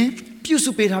စရင်ပြု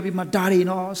စုပေးထားပြီးမှဒါတွေ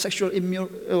နော် sexual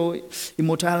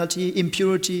immortality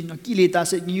impurity နော်ကိလေသာ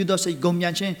စိတ်ညူသောစိတ်ဂုံပြ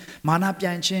န်ခြင်းမာနပြ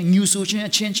န်ခြင်းညူဆူခြင်း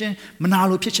အချင်းချင်းမနာ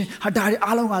လိုဖြစ်ခြင်းဟာဒါတွေ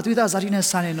အားလုံးကသွေးသားဇာတိနဲ့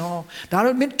ဆန်နေနော်ဒါ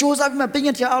တော့မင်းစ조사ပြီးမှပင်င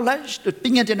တ်တရားအောင်လိုက်ပ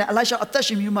င်ငတ်တဲ့နဲ့အလိုက်ရှောက်အသက်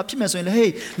ရှင်မျိုးမှဖြစ်မယ်ဆိုရင်လေ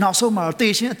ဟေးနောက်ဆုံးမှာတော့တေ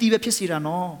ခြင်းအတီးပဲဖြစ်စီတာ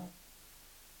နော်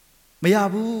မရ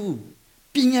ဘူး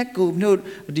ပင်ငတ်ကိုမျိုး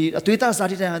ဒီသွေးသားဇာ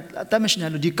တိတဲ့အသက်မရှိနို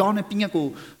င်လို့ဒီကောင်းတဲ့ပင်ငတ်ကိုစ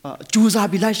조사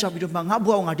ပြီးလိုက်ရှောက်ပြီးတော့မှငါ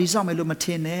ဘုရားငါဒီဆောင်မယ်လို့မထ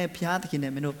င်နဲ့ဘုရားသခင်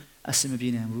နဲ့မင်းတို့အစမပြေ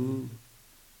နိုင်ဘူး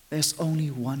There's only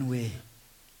one way.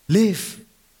 Live,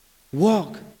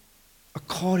 walk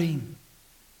according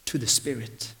to the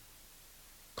Spirit,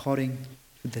 according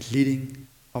to the leading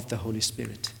of the Holy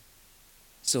Spirit.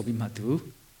 So we must do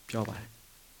pure body.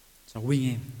 So we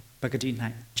aim bagati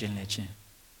night generation.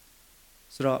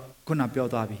 So kuna pure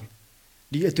body.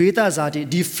 The atuita zati,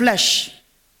 the flesh,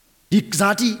 the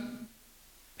zati.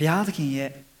 Biyad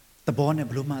kinye the born e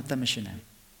bluma tamishina.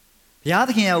 ဘုရားသ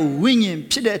ခင်ကဝိညာဉ်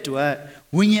ဖြစ်တဲ့အတွက်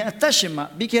ဝိညာဉ်အသက်ရှင်မှာ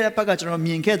ပြီးခဲ့တဲ့ဘက်ကကျွန်တော်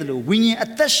မြင်ခဲ့တယ်လို့ဝိညာဉ်အ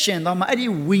သက်ရှင်တော့မှအဲ့ဒီ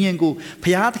ဝိညာဉ်ကိုဘု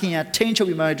ရားသခင်ကထိန်းချုပ်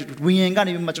ပြီးမှဝိညာဉ်က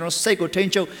နေပြီးမှကျွန်တော်စိတ်ကိုထိ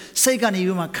န်းချုပ်စိတ်ကနေ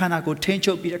ပြီးမှခန္ဓာကိုထိန်း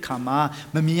ချုပ်ပြီးတဲ့အခါမှာ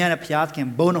မမြင်ရတဲ့ဘုရားသခင်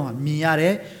ဘုန်းတော်ဟာမြင်ရ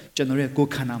တဲ့ကျွန်တော်ရဲ့ကို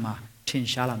ယ်ခန္ဓာမှာထင်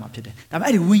ရှားလာမှာဖြစ်တယ်ဒါပေမဲ့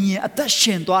အဲ့ဒီဝိညာဉ်အသက်ရှ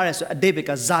င်သွားတယ်ဆိုအတိတ်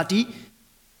ကဇာတိ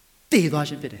တည်သွား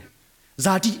ခြင်းဖြစ်တယ်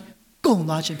ဇာတိကုန်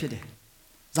သွားခြင်းဖြစ်တယ်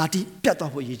ဇာတိပြတ်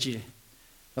သွားဖို့ရည်ကြီးတယ်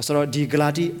ဆိုတော့ဒီဂလာ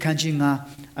တိအခန်းကြီး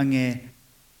9အငယ်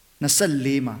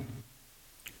24မှာ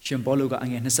ရှင်ပေါလုကအ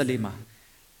ငယ်24မှာ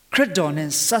ခရစ်တော်နဲ့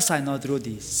ဆက်ဆိုင်တော်သူတို့သ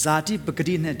ည်ဇာတိပဂ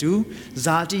တိနှင့်တူ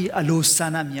ဇာတိအလိုဆ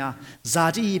န္ဒများဇာ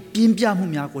တိပြင်းပြမှု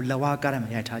များကိုလဝါကားရမ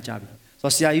ရိုက်ထားကြပြီဆို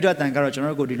တော့ဆရာကြီးတို့အတန်ကတော့ကျွန်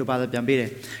တော်တို့ကိုဒီလိုပါပြန်ပေးတယ်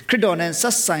ခရစ်တော်နဲ့ဆ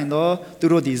က်ဆိုင်တော်သူ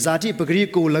တို့သည်ဇာတိပဂတိ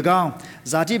ကို၎င်း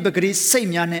ဇာတိပဂတိစိတ်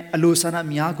များနဲ့အလိုဆန္ဒ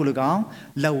များကို၎င်း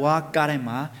လဝါကားရ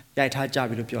မှာရိုက်ထားကြ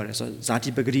ပြီလို့ပြောတယ်ဆိုတော့ဇာတိ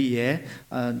ပဂတိရဲ့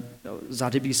ဇာ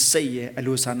တိပိစိတ်ရဲ့အ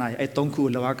လိုဆန္ဒရဲ့အဲသုံးခုကို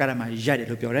လဝါကားရမှာရိုက်တယ်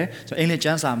လို့ပြောတယ်ဆိုတော့အင်္ဂလိပ်ကျ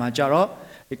မ်းစာမှာကြတော့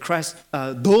Christ,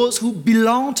 those who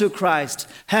belong to Christ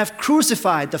have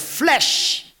crucified the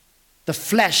flesh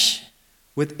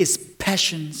with its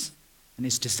passions and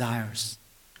its desires.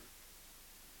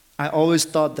 I always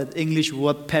thought that English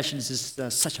word passions is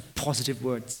such a positive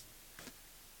word.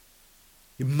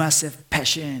 You must have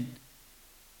passion.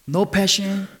 No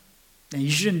passion, then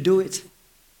you shouldn't do it.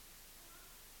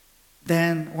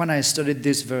 Then when I studied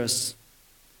this verse,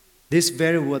 this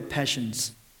very word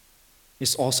passions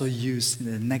is also used in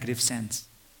a negative sense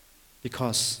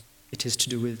because it is to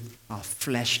do with our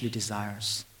fleshly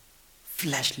desires,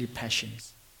 fleshly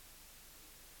passions.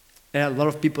 There are a lot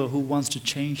of people who wants to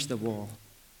change the world,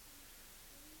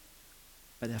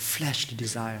 but their fleshly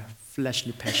desire,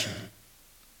 fleshly passion.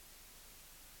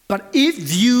 But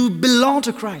if you belong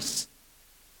to Christ,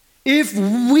 if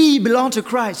we belong to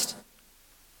Christ,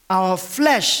 our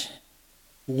flesh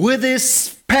with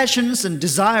its passions and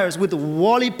desires, with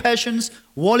worldly passions,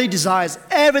 worldly desires,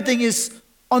 everything is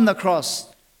on the cross,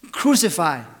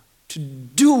 crucified to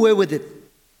do away with it.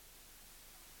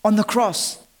 On the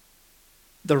cross,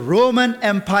 the Roman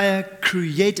Empire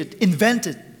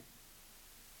invented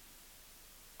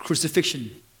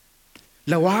crucifixion.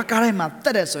 Lawakare ma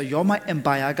tate so Roma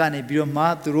Empire ka ne biro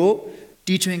ma turo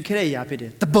teaching kere ya phit de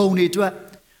tabong ni twa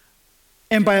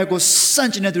Empire ko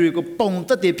sanchine tu ko pong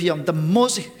tat de phiyam the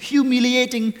most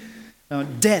humiliating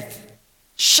death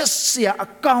ရှက်စရာအ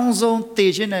ကောင်းဆုံးတေ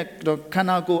ခြင်းနဲ့ခန္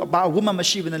ဓာကိုယ်အပါအဝတ်မှမ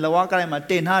ရှိဘဲနဲ့လဝါကတိုင်းမှာ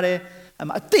တင်ထားတယ်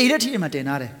အသေးတဲ့ထိမှာတင်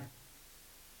ထားတယ်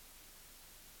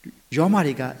ယောမ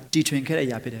တွေကတီထွင်ခဲ့တဲ့အ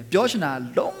ရာဖြစ်တယ်ပြောချင်တာ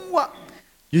လုံးဝ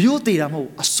ရိုးရိုးသေးတာမဟုတ်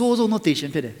အဆိုးဆုံးသောတေခြ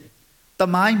င်းဖြစ်တယ်တ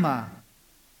မိုင်းမှာ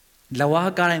လဝါ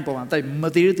ကတိုင်းပေါ်မှာတိုက်မ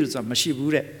သေးတဲ့သူဆိုတာမရှိ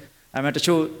ဘူးတဲ့ I met a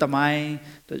show the mine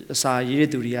sa ye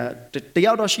to the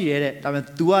out of she I mean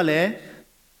duale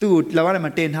to Lavana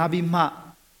maintain habi ma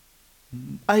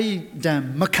I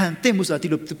damn macan temus at to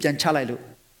pian chalalo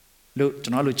look to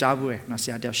not look jabu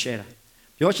nasia share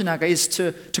Yoshinaga is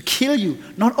to kill you,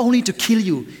 not only to kill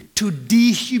you, to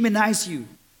dehumanize you.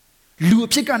 Lu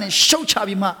pikan and show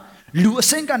chabima, Lu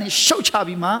senkan and show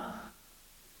chabima,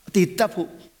 the tapu.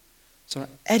 So,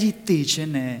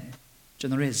 editation,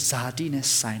 generate zardine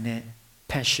sign,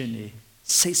 passion,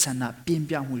 say sana,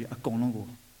 bimbiamu, a gonongo,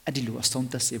 edilu, a stone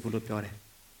to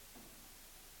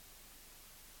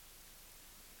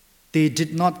They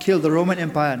did not kill the Roman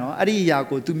Empire, no? Adi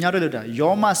Yako, to Myarada,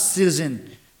 Yoma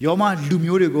citizen. Yoma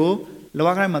lumio go,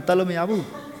 Lavaka Matalomiabu.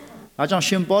 Ajan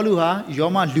Shimpoluha,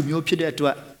 Yoma lumio pide to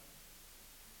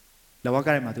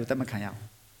Lavaka Matu Tamakaya.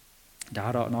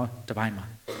 Dara no, the Baima.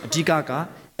 Digaka,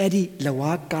 Eddie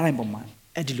Lawa Karimboma,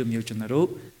 Eddie Lumio General,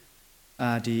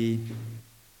 the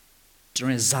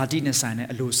Zadine Sane,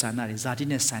 Lusana,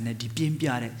 Zadine Sane, the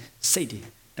Bimbiare, Sadi,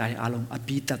 Dari Alum, a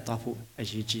beat that tapu,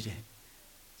 as you did.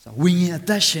 So, winging a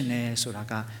dashing,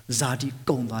 Soraka, Zadi,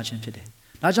 Gondajan Pide.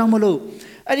 Najamolo,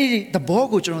 the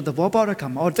Bogo, the Boba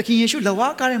come, or the King issue,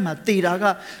 Lawakarima,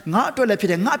 Tiraga, not to let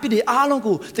it, not be the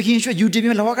Alongo, the King issue, you did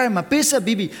Lawakarima, Pesa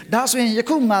Bibi, that's when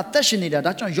Yakuma, Tashinida,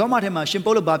 that's on Yomatema,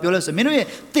 Shimpolo Babiolas, a minute,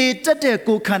 they tate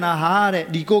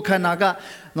Kokanahare, the Kokanaga,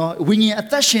 no, winging a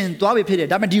tashin to our period,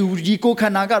 Damadi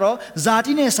Kokanagaro,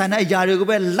 Zatine Sana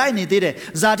Yarube, Line did it,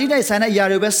 Zatine Sana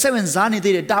Yarube, 7 Zani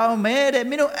did it, down made,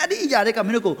 Mino, Adi Yareka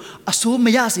Minuko, assume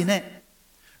Mayasine.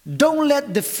 Don't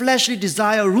let the fleshly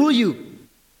desire rule you.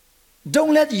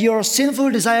 Don't let your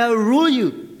sinful desire rule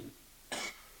you.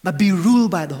 But be ruled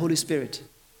by the Holy Spirit.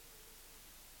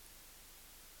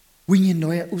 Wingin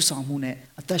noya usamune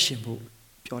atashimbo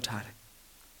pyotare.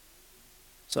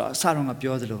 So sarong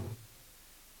pyodlo.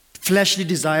 Fleshly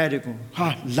desire ko.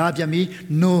 Ha labyami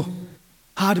no.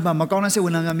 Hadma makona se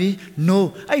unangami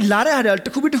no. Ay lare hadal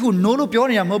takubitu no lo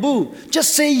pyonya mabu.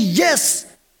 Just say yes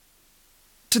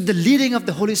to the leading of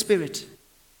the Holy Spirit,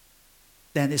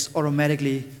 then it's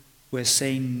automatically we're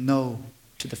saying no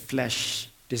to the flesh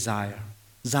desire.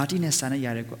 Zatine sana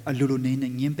yareko alulu ne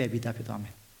ngimpe bida pitame.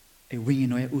 A wing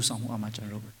no usam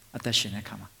amacharo atashine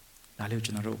kama. Dale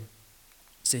general.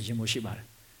 Say Jimoshibar.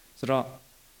 So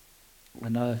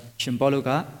when a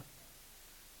Chimbologa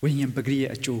wing in Pagri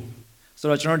a Jew.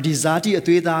 So general desati a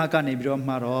tuida can a biro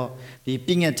maro, the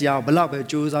ping at ya blab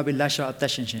Jews are be lasha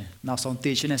attention. Now some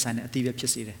teaching is an active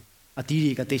pisire. A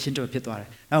tiri attention to a pitware.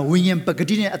 Now wing in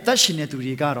Pagadi attention to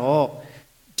regard all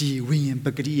the wing in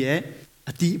Pagadi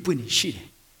a deep winning sheet.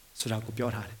 So that could be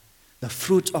your heart. The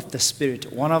fruit of the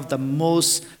Spirit, one of the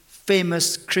most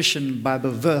famous Christian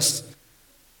Bible verse.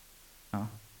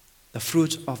 The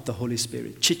fruit of the Holy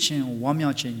Spirit. Chichin,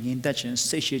 Wamyachin, Yindachin,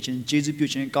 Satiation, Jesus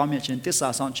Puchin, Gamiachin,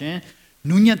 Tissa Sanchin,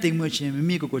 Nunya Timuchin,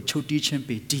 Mimiko Chotichin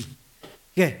Peti.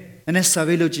 Yeah, and then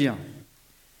Savelogia.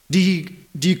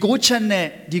 The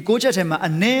Gochane, a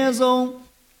nazo,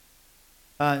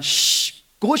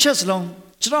 Gochas long,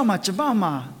 Drama,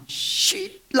 Chabama,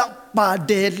 she lock by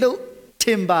de look,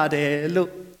 timba de look.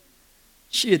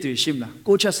 She to Shimla,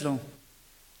 Gochas long,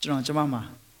 Drama, Chabama,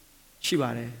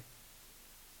 Shibare.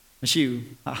 Mashiu,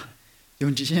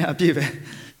 yung jishin apive,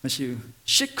 Mashiu.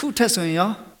 Shiku testing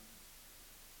yo.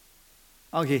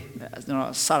 Okay,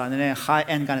 no, Sara, high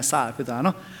end kind of Sara,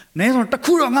 Pitano. Nason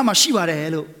Takuro Namashiba,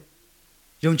 hello.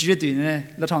 Yung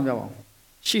Jitty, the Tonga.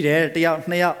 She there, the out,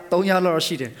 Naya, Tonya Lor,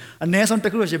 she there. A Nason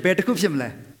Takuro, she better cook him.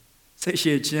 Say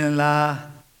she chin la,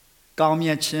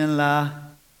 Gamia chin la.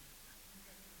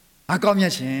 I Gamia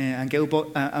chin, and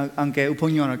Uncle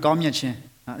Uponion, Gamia chin.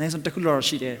 Nason Takulo,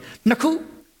 she there. Naku.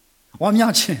 1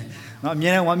秒钱，那明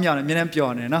年1秒了，明年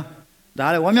标呢，那，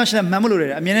大家1秒现在蛮不路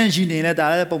的，明年1年呢，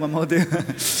大家不蛮好的。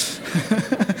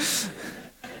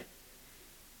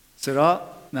所以说，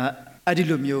那爱的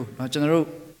路苗，那general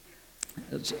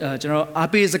阿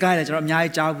贝是干的，general伢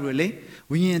家不嘞，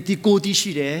为人地高地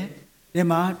区的，对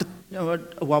吗？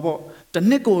我不，但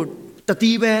那个特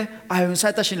地呗，哎，用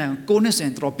晒得起来，高那些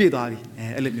多别多的，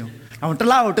哎，路苗，然后特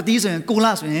拉特地些高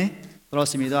拉些。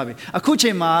Rossimidabi. A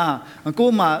Kuchema, a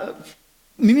Goma,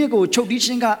 Mimico,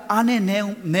 Chodichinga, Ane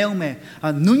Neume,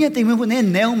 a Nunya Timune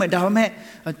Neume, Dame,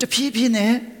 a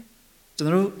Tapipine,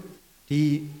 General,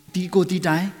 the Digo di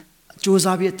Dai,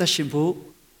 Josabi Tashimpo,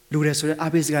 Luresur,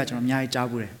 Abisgat, and Yai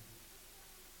Jabure.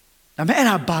 A man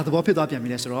had bad the Wapidapia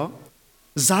Ministro.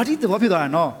 Zadi the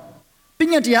Wapida no.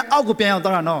 Pinatia Algopian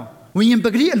Dorano, William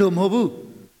Bagri Mobu.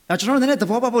 That's not the net of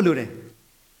Wapapolure.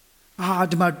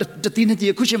 The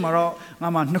Tinity Kushimaro,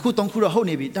 Mamma, Nakutong Kura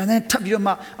Honebi, then tap your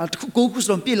ma, Gokus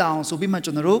on Pilang, so be much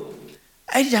on the rope.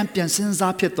 အဲ့ဒီတန်ပြန်စဉ်း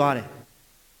စားဖြစ်သွားတယ်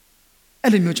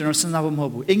အဲ့လိုမျိုးကျွန်တော်စဉ်းစားဖို့မဟု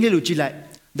တ်ဘူးအင်္ဂလိပ်လိုကြည့်လိုက်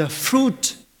the fruit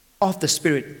of the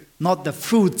spirit not the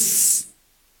fruits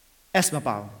as မ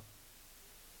ပါဘူး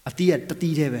အတီးတတိ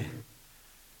တည်းပဲ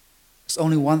it's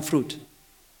only one fruit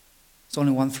it's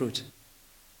only one fruit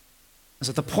and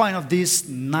so the point of these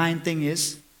 9 things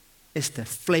is the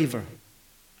flavor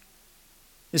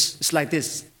it's like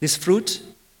this fruit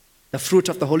the fruit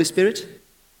of the Holy Spirit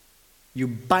you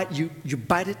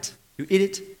bite it you eat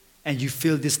it and you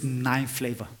feel this 9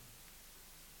 flavor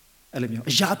အဲ့လိုမျိုး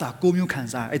အရာတာ9မျိုးခံ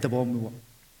စားအဲ့တဘောမျိုးပေါ့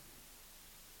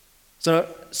So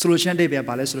solution day be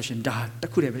a solution da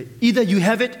either you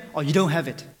have it or you don't have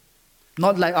it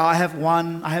not like I have one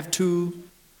I have two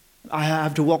I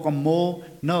have to work on more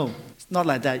no it's not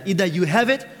like that either you have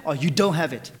it or you don't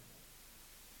have it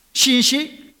ရှိ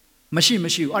မရှိ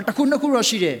ဘူးတခုနှစ်ခုတော့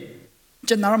ရှိတယ်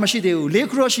ကျွန်တော်မရှိသေးဘူးလေး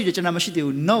ခုတော့ရှိတယ်ကျွန်တော်မရှိသေး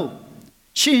ဘူး no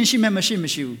ရှိမဲ့မရှိ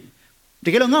ဘူးတ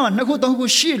ကယ်လို့ငါ့မှာနှစ်ခုသုံးခု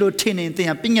ရှိလို့ထင်နေတင်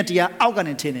ပညာတရားအောက်က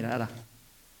နေထင်နေတာအဲ့ဒါ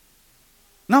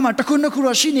ငါမှတခုနှစ်ခု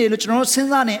တော့ရှိနေလို့ကျွန်တော်စဉ်း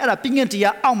စားနေအဲ့ဒါပညာတ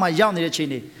ရားအောက်မှာရောက်နေတဲ့ချိန်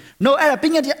တွေ no အဲ့ဒါပ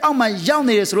ညာတရားအောက်မှာရောက်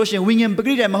နေတယ်ဆိုလို့ရှိရင်ဝိညာဉ်ပဂ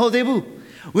ရိတံမဟုတ်သေးဘူး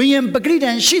ဝိညာဉ်ပဂရိတံ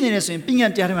ရှိနေတယ်ဆိုရင်ပညာ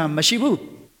တရားတွေမှာမရှိဘူး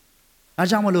အား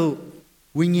ကြောင့်မလို့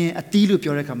ဝိညာဉ်အသီးလို့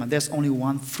ပြောတဲ့အခါမှာ there's only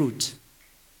one fruit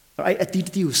အဲ့အသီး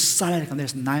ကိုစားတဲ့အခါ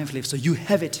there's 9 flavors so you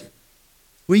have it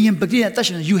ဝိညာဉ်ပဂရိတံတက်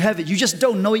ရှင် you have it you just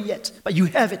don't know it yet but you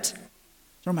have it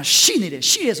ကျွန်တော်မှရှိနေတယ်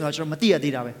ဆိုတော့ကျွန်တော်မသိရ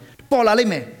သေးတာပဲပေါ်လာလိမ့်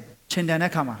မယ်ချိန်တန်တဲ့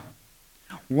အခါမှာ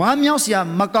ဝမ်းမြောက်စရာ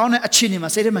မကောင်းတဲ့အခြေအနေမှာ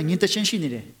စိတ်ထဲမှာငြင်းတချင်းရှိနေ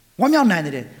တယ်ဝမ်းမြောက်နိုင်တ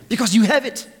ယ် because you have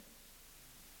it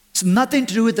it's nothing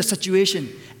to do with the situation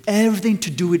everything to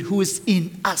do with who is in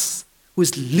us who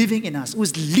is living in us who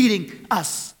is leading us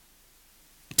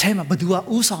အထဲမှာဘယ်သူက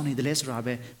ဥဆောင်နေတယ်လဲဆိုတာ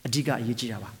ပဲအဓိကအရေး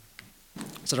ကြီးတာပါ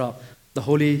ဆိုတော့ the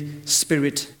Holy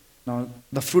Spirit now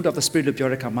the fruit of the Spirit လို့ပြော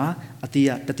တဲ့အခါမှာအတိ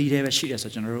အတတိတည်းပဲရှိတယ်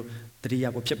ဆိုကျွန်တော်တို့တတိယ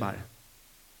ဖို့ဖြစ်ပါတယ်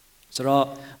ဆိုတော့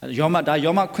ယော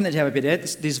မခုနှစ်ထဲပဲဖြစ်တယ်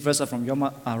this verse are from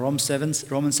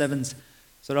Romans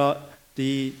 7ဆိုတော့ဒီ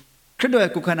ခရစ်တော်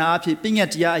ရဲ့ကိုယ်ခန္ဓာအဖြစ်ပညာ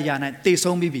တရားအရာ၌တည်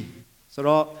ဆုံးပြီးပြီဆို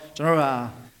တော့ကျွန်တော်တို့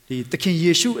ဒီသခင်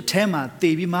ယေရှုအထဲမှာတ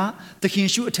ည်ပြီးမှသခင်ယေ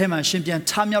ရှုအထဲမှာရှင်ပြန်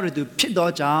ထမြောက်တဲ့သူဖြစ်သော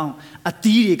ကြောင့်အ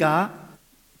သီးတွေက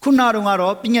ခုနက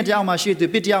တော့ပညာတရားမှာရှိတဲ့သူ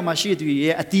ပိတရားမှာရှိတဲ့သူ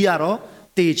ရဲ့အသီးကတော့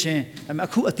တည်ခြင်းအ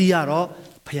ခုအသီးကတော့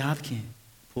ဘုရားသခင်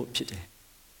ဖို့ဖြစ်တယ်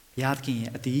ဘုရားသခင်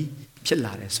ရဲ့အသီးဖြစ်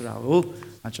လာတယ်ဆိုတာကို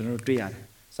ကျွန်တော်တို့တွေ့ရတယ်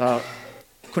ဆိုတော့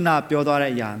ခုနပြောသွား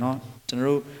တဲ့အရာเนาะကျွန်တော်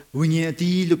တို့ဝိညာဉ်အ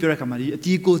သီးလို့ပြောတဲ့အခါမှာဒီအ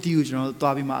သီးကိုသီးကိုကျွန်တော်တို့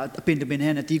သွားပြီးမှအပင်တပင်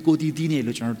နဲ့အသီးကိုသီးနေ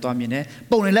လို့ကျွန်တော်တို့သွားမြင်တယ်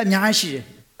ပုံတွေလည်းအများကြီးရှိတယ်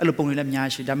အဲ့လိုပုံတွေလည်းအများ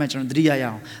ကြီးရှိဒါပေမဲ့ကျွန်တော်သတိရရ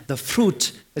အောင် the fruit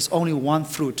is only one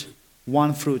fruit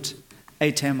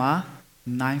အဲ့ထဲမှာ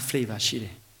 9 flavor ရှိတ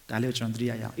ယ်ဒါလေးကိုကျွန်တော်သတိ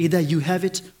ရရအောင် either you have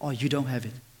it or you don't have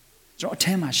it ကျွန်တော်အ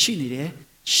ထဲမှာရှိနေတယ်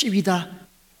ရှိပြီးသား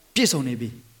ပြည့်စုံနေပြီ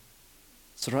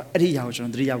ဆိုတော့အဲ့ဒီအရာကိုကျွန်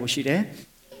တော်သတိရဖို့ရှိတယ်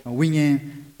ဝိညာဉ်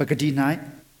ပဂတိ၌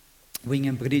ဝိညာ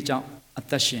ဉ်ပဂတိကြောင့်အ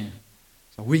သက်ရှင်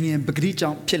ဆိုဝိညာဉ်ပဂတိကြော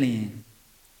င့်ဖြစ်လျင်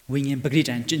ဝိညာဉ်ပဂတိတ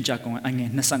န်ကျင့်ကြကုန်အငယ်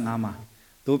25မှာ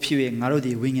တို့ဖြစ်၍ငါတို့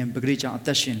ဒီဝိညာဉ်ပဂတိကြောင့်အသ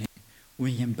က်ရှင်လျင်ဝိ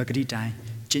ညာဉ်ပဂတိတိုင်း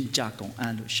ကျင့်ကြကုန်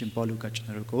အံ့လို့ရှင်ပေါလုကကျွန်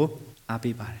တော်တို့ကိုအား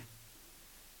ပေးပါတယ်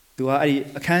သူကအဲ့ဒီ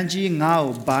အခန်းကြီး9ကို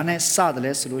ဘာနဲ့စတယ်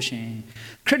လဲဆိုလို့ရှိရင်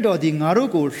ခရစ်တော်ဒီငါတို့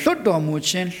ကိုလွတ်တော်မူ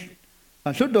ခြင်း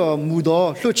လွတ်တော်မူသော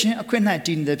လွတ်ခြင်းအခွင့်၌တ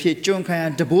ည်နေဖြစ်ကျွန်ခံရ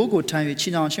တဘိုးကိုထမ်း၍ချီ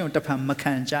နှောင်ခြင်းကိုတဖန်မ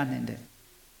ခံကြနိုင်တဲ့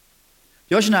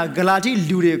ယောရှနာဂလာတိ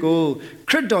လူတွေကို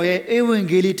ခရစ်တော်ရဲ့ဧဝံ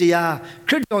ဂေလိတရားခ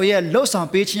ရစ်တော်ရဲ့လှုပ်ဆောင်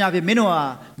ပေးခြင်းအဖြစ်မင်းတို့ဟာ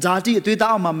ဇာတိအသွေး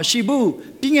သားအောက်မှာမရှိဘူး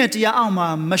ပြည့်ငယ်တရားအောက်မှာ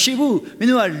မရှိဘူးမင်း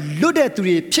တို့ကလွတ်တဲ့သူ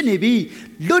တွေဖြစ်နေပြီ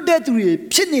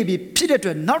ဖြစ်တဲ့အတွ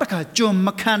က်နောက်တစ်ခါကျွန်မ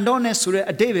ခံတော့နဲ့ဆိုတဲ့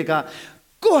အဓိပ္ပာယ်က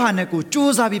ကိုယ့်ဟာနဲ့ကိုယ်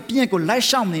စူးစမ်းပြီးပြည့်ငယ်ကိုလိုက်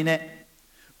ရှောင်နေနဲ့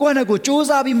ကိုယ့်နဲ့ကိုယ်စူး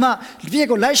စမ်းပြီးမှပြည့်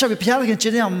ကိုလိုက်ရှောင်ပြီးဘုရားသခင်ခြ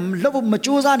င်းအောင်လုပ်ဖို့မ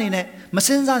စူးစမ်းနေနဲ့မစ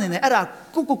င်စားနေနဲ့အဲ့ဒါ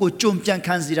ကိုကျွန်ပြန်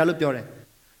ခံစီတာလို့ပြောတယ်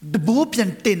တဘိုးပြန်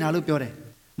တင်တာလို့ပြောတယ်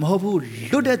မဟုတ်ဘူး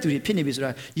လွတ်တဲ့သူတွေဖြစ်နေပြီဆို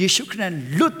တာယေရှုခရစ်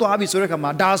လွတ်သွားပြီဆိုတဲ့အခါ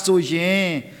မှာဒါဆိုရင်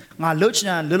ငါလွတ်ချ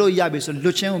င်လွတ်လို့ရပြီဆို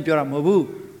လွတ်ခြင်းကိုပြောတာမဟုတ်ဘူး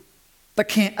သ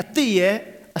ခင်အသစ်ရဲ့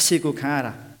အစေကိုခံရ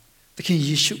တာသခင်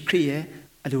ယေရှုခရစ်ရဲ့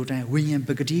အလိုတိုင်းဝိညာဉ်ပ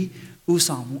ဂတိဥ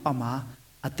ဆောင်မှုအမှာ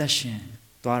အသက်ရှင်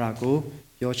သွားတာကို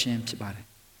ပြောခြင်းဖြစ်ပါတယ်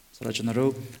ဆိုတော့ကျွန်တော်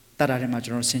တို့တတ်တာထဲမှာကျွ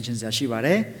န်တော်ဆင်ခြင်စရာရှိပါတ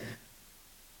ယ်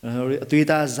ကျွန်တော်တို့အသွေး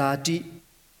သားဇာတိ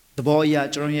သဘောအရ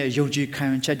ကျွန်တော်ရဲ့ယုံကြည်ခံ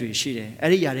ယူချက်တွေရှိတယ်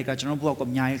အဲ့ဒီຢာတွေကကျွန်တော်ဘုရားကို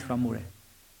အများကြီးလွှမ်းမိုးတယ်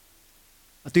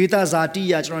အသွေးသားဇာတိ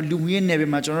ရကျွန်တော်လူမျိုးရဲ့နယ်ပ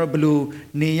ယ်မှာကျွန်တော်တို့ဘယ်လို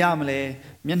နေရမလဲ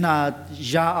မျက်နှာ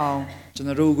ရအောင်ကျွန်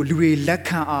တော်တို့လူတွေလက်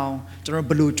ခံအောင်ကျွန်တော်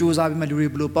ဘယ်လိုစူးစမ်းပြီးမှလူတွေ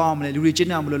ဘယ်လိုပေါအောင်မလဲလူတွေကျင့်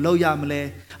အောင်ဘယ်လိုလုပ်ရမလဲ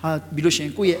ဟာပြီးလို့ရှိရ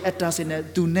င်ကိုယ့်ရဲ့ attention နဲ့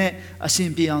သူနဲ့အဆ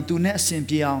င်ပြေအောင်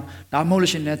ဒါမှမဟုတ်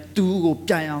လို့ရှိရင်သူ့ကို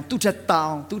ပြန်အောင်သူ့ထက်တော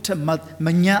င်းသူ့ထက်မ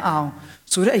ညံ့အောင်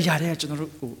ဆိုတဲ့အရာတွေကကျွန်တော်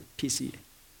တို့ကိုဖြစ်စီတယ်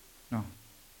နော်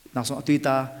နောက်ဆုံးအသွေး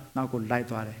သားနောက်ကိုလိုက်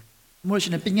သွားတယ် မို့ရှ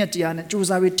င်ပညာတရားနဲ့စူး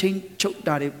စမ်းပြီးထိန်းချုပ်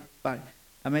တာတွေပါတယ်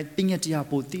ဒါပေမဲ့ပညာတရား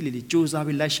ပိုတိလေလေစူးစမ်း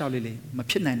ပြီးလိုက်လျှောက်လေလေမ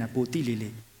ဖြစ်နိုင်တာပိုတိလေလေ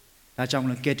ဒါကြောင့်မ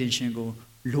လို့ကယ်တင်ရှင်ကို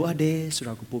လိုအပ်တယ်ဆို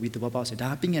တာကိုပို့ပြီးသဘောပေါက်စေဒါ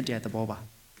ပညာတရားသဘောပါ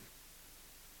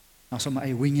နောက်ဆုံး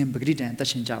ဝိညာဉ်ပဂတိတိုင်းအသက်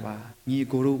ရှင်ကြပါညီအ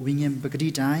ကိုတို့ဝိညာဉ်ပဂတိ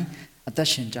တိုင်းအသက်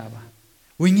ရှင်ကြပါ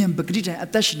ဝိညာဉ်ပဂတိတိုင်းအ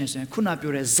သက်ရှင်နေဆိုရင်ခုန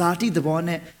ပြောတဲ့ဇာတိသဘော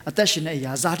နဲ့အသက်ရှင်တဲ့အ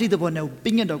ရာဇာတိသဘောနဲ့ပ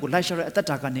ညာတော်ကိုလိုက်လျှောက်တဲ့အသက်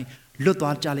တာကနေလွတ်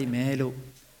သွားကြလိမ့်မယ်လို့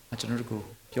ကျွန်တော်တို့ကို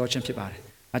ပြောခြင်းဖြစ်ပါတယ်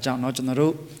အဲကြောင့်ကျွန်တော်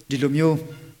တို့ဒီလိုမျိုး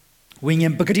ဝိညာ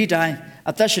ဉ်ပဂတိတိုင်း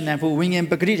အသက်ရှင်နိုင်ဖို့ဝိညာဉ်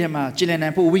ပဂတိထဲမှာကြည်လည်နို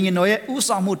င်ဖို့ဝိညာဉ်တော်ရဲ့ဥ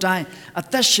ဆောင်မှုတိုင်းအ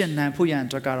သက်ရှင်နိုင်ဖို့ရန်အ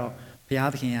တွက်ကတော့ဘုရား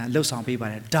သခင်ကလှုပ်ဆောင်ပေးပါ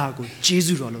တယ်ဒါကိုကျေး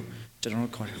ဇူးတော်လို့ကျွန်တော်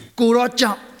တို့ခေါ်တယ်ကိုရော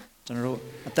ကြောင့်ကျွန်တော်တို့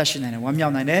အသက်ရှင်နိုင်တယ်ဝမ်းမြော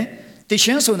က်နိုင်တယ်တည်ခြ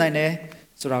င်းဆိုနိုင်တယ်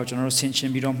ဆိုတာကိုကျွန်တော်တို့ဆင်ခြင်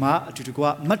ပြီးတော့မှအတူတကွ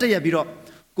မတ်တရက်ပြီးတော့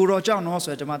ကိုရောကြောင့်နော်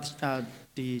ဆိုတဲ့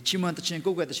ဒီချီးမွမ်းသခြင်း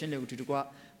ကိုယ်ွယ်သခြင်းလေးကိုအတူတကွ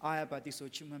အားရပါတိဆို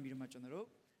ချီးမွမ်းပြီးတော့မှကျွန်တော်တို့